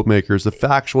about the boat makers, the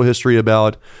factual history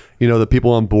about the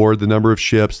people on board, the number of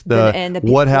ships,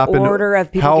 what happened, order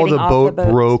of people how the boat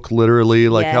broke, literally,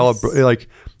 like how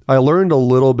I learned a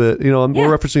little bit. We're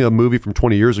referencing a movie from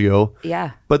 20 years ago.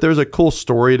 Yeah, but there's a cool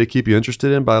story to keep you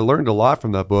interested in. But I learned a lot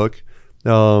from that book. I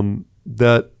think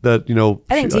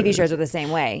TV shows are the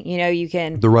same way. You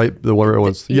can the whatever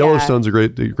ones. Yellowstone's a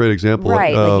great example.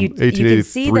 Right, like, 1883 you can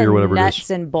see the or whatever nuts it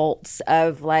is. and bolts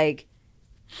of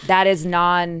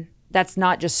that's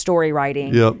not just story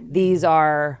writing. Yep. These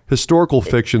are historical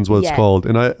fiction's what it's called,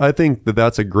 and I think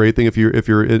that's a great thing if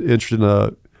you're interested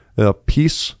in a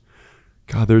piece.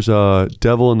 God, there's a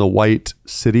Devil in the White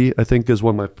City, I think is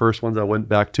one of my first ones I went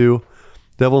back to.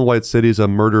 Devil in the White City is a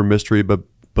murder mystery, but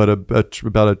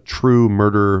about a true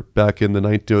murder back in the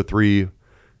 1903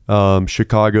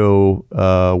 Chicago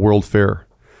World Fair.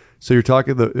 So you're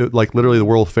talking literally the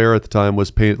World Fair at the time was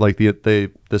painted like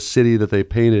the city that they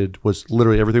painted was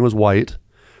literally everything was white.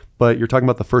 But you're talking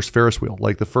about the first Ferris wheel.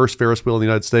 Like the first Ferris wheel in the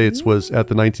United States was at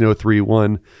the 1903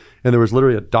 one, and there was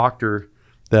literally a doctor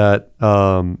that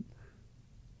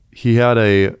he had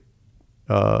a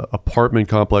apartment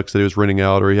complex that he was renting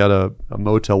out, or he had a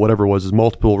motel, whatever it was,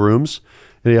 multiple rooms,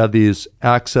 and he had these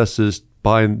accesses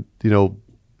behind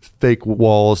fake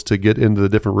walls to get into the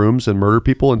different rooms and murder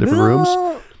people in different rooms.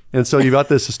 And so you've got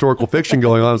this historical fiction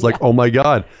going on. I was like, oh my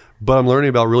God. But I'm learning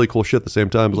about really cool shit at the same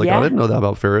time. I was like, I didn't know that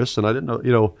about Ferris, and I didn't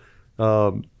know,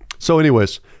 so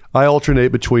anyways, I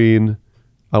alternate between,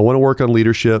 I want to work on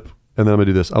leadership, and then I'm gonna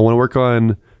do this. I want to work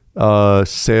on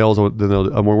sales. I'm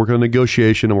gonna work on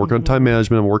negotiation. I'm working on time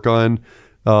management. I'm work on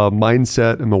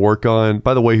mindset. I'm gonna work on,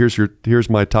 by the way, here's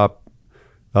my top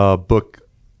book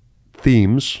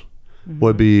themes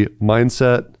would be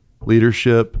mindset,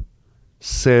 leadership,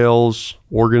 sales,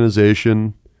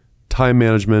 organization, time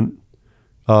management,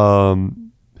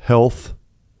 health,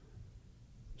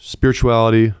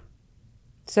 spirituality.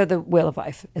 So the Wheel of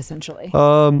Life, essentially.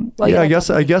 I guess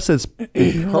it's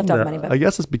become that. Money, I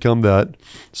guess it's become that.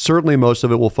 Certainly, most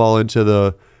of it will fall into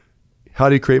the how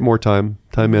do you create more time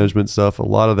management stuff. A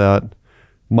lot of that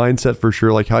mindset for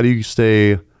sure. Like how do you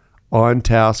stay on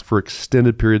task for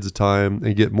extended periods of time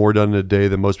and get more done in a day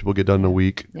than most people get done in a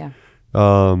week. Yeah.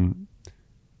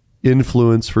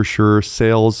 Influence for sure.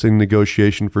 Sales and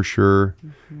negotiation for sure.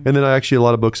 And then a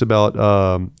lot of books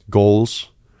about goals.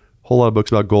 Whole lot of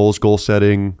books about goals, goal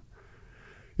setting.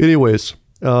 Anyways,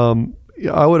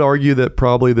 I would argue that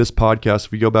probably this podcast,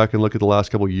 if you go back and look at the last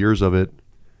couple of years of it,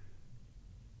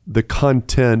 the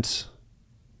content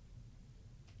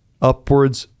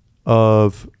upwards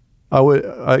of,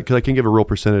 because I can't give a real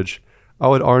percentage, I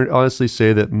would honestly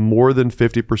say that more than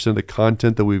 50% of the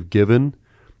content that we've given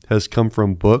has come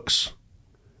from books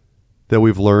that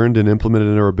we've learned and implemented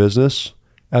in our business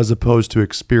as opposed to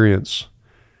experience.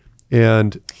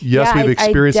 And yes, we've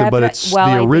experienced it, but it's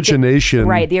the origination.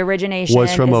 The origination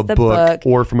was from a book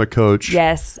or from a coach.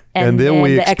 Yes. And then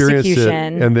we experience it,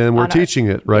 and then we're teaching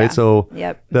it, right? Yeah. So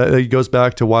that it goes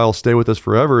back to why it'll stay with us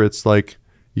forever. It's like,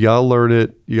 you got to learn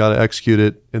it, you got to execute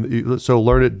it. And so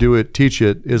learn it, do it, teach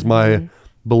it is my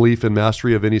belief in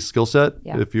mastery of any skill set.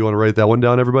 Yeah. If you want to write that one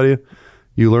down, everybody,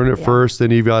 you learn it first, then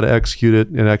you've got to execute it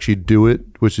and actually do it,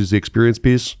 which is the experience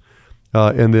piece.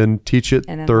 And then teach it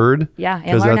third. Yeah,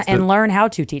 and learn how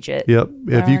to teach it. Yep.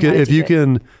 If you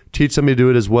can teach somebody to do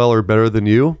it as well or better than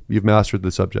you've mastered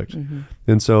the subject.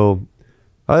 And so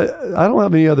I don't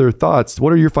have any other thoughts.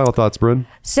 What are your final thoughts, Bryn?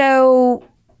 So,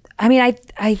 I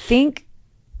think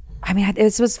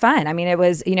this was fun. It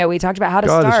was, we talked about how to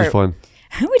start. This was fun.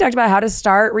 We talked about how to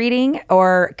start reading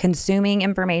or consuming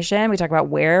information. We talked about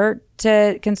where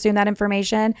to consume that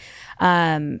information,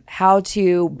 how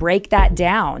to break that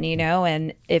down,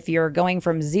 and if you're going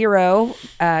from zero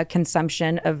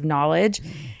consumption of knowledge,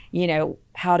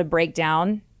 how to break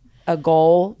down a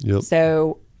goal. Yep.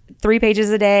 So 3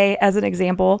 pages a day as an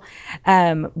example,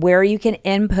 where you can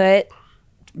input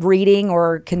reading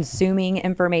or consuming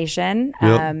information.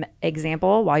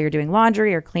 Example, while you're doing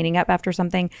laundry or cleaning up after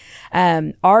something.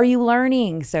 Are you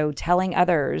learning? So telling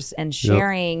others and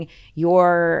sharing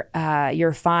your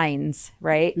finds,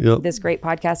 right? This great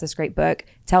podcast, this great book,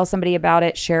 tell somebody about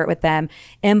it, share it with them.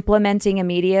 Implementing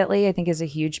immediately, I think, is a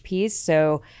huge piece.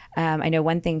 So I know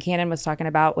one thing Cannon was talking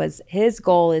about was his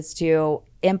goal is to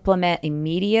implement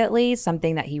immediately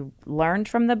something that he learned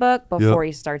from the book before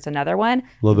he starts another one.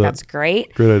 Love that. That's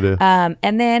great. Great idea.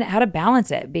 And then how to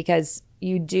balance it, because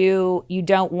you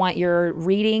don't want your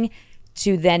reading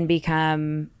to then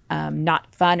become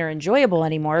not fun or enjoyable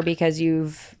anymore because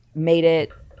you've made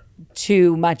it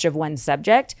too much of one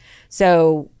subject.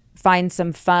 So find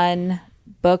some fun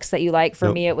books that you like.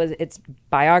 For me, it's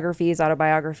biographies,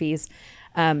 autobiographies,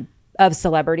 of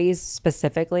celebrities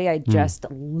specifically. I just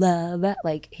love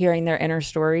hearing their inner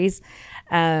stories.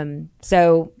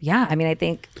 So yeah, I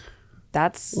think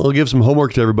that's... I'll give some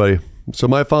homework to everybody. So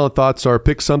my final thoughts are: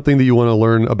 pick something that you want to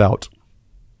learn about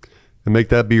and make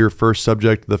that be your first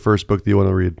subject, the first book that you want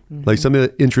to read. Like something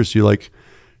that interests you. Like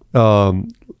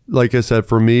I said,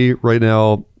 for me right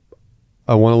now,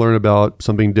 I want to learn about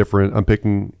something different. I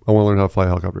want to learn how to fly a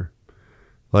helicopter.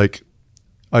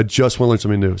 I just want to learn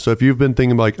something new. So if you've been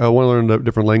thinking I want to learn a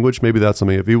different language, maybe that's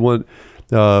something. If you want,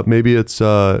 maybe it's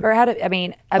or how to. A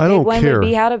big one would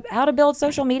be how to build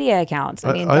social media accounts.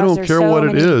 I don't care what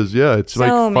it is. Yeah, it's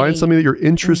find something that you're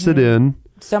interested in.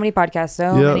 So many podcasts,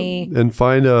 many, and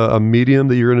find a medium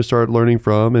that you're going to start learning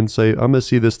from, and say, I'm going to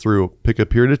see this through. Pick a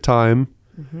period of time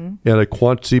and a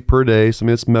quantity per day,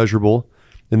 something that's measurable.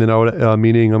 And then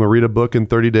meaning I'm going to read a book in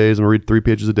 30 days. I'm going to read 3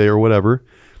 pages a day or whatever.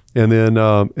 And then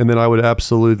I would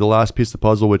absolutely, the last piece of the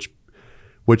puzzle,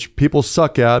 which people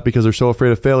suck at because they're so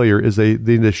afraid of failure, is they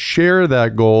need to share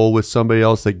that goal with somebody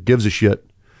else that gives a shit.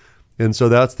 And so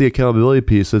that's the accountability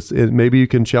piece. Maybe you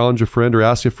can challenge a friend or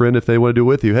ask a friend if they want to do it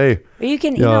with you. Hey, or you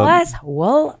can email us.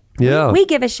 Well, we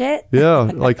give a shit.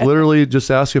 Literally just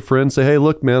ask a friend, say, hey,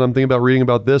 look, man, I'm thinking about reading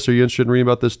about this. Are you interested in reading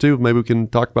about this too? Maybe we can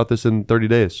talk about this in 30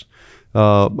 days.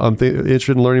 I'm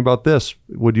interested in learning about this.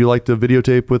 Would you like to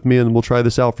videotape with me and we'll try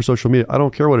this out for social media? I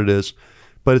don't care what it is,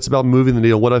 but it's about moving the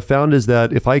needle. What I found is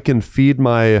that if I can feed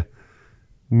my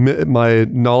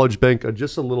knowledge bank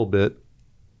just a little bit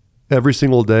every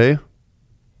single day,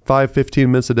 5-15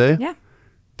 minutes a day,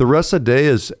 the rest of the day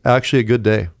is actually a good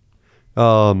day.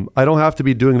 I don't have to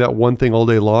be doing that one thing all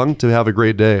day long to have a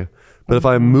great day. But if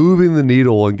I'm moving the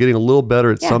needle and getting a little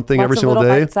better at something every single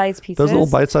day, those little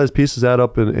bite-sized pieces add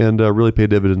up and really pay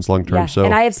dividends long term. So,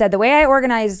 and I have said the way I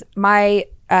organize my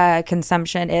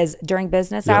consumption is during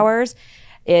business hours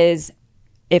is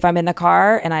if I'm in the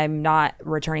car and I'm not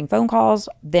returning phone calls,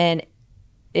 then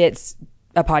it's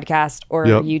a podcast or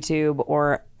YouTube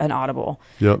or an Audible.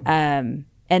 And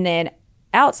then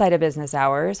outside of business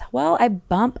hours, I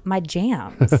bump my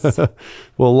jams.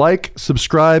 Well,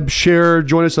 subscribe, share,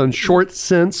 join us on Short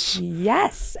Sense.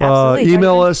 Yes, absolutely.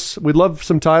 Email us. We'd love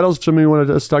some titles. Something you want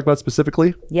us to talk about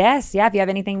specifically? Yes. Yeah. If you have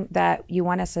anything that you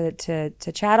want us to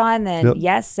chat on,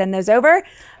 then send those over.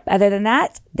 Other than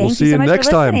that, thank you so much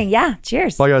for listening. Yeah.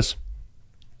 Cheers. Bye, guys.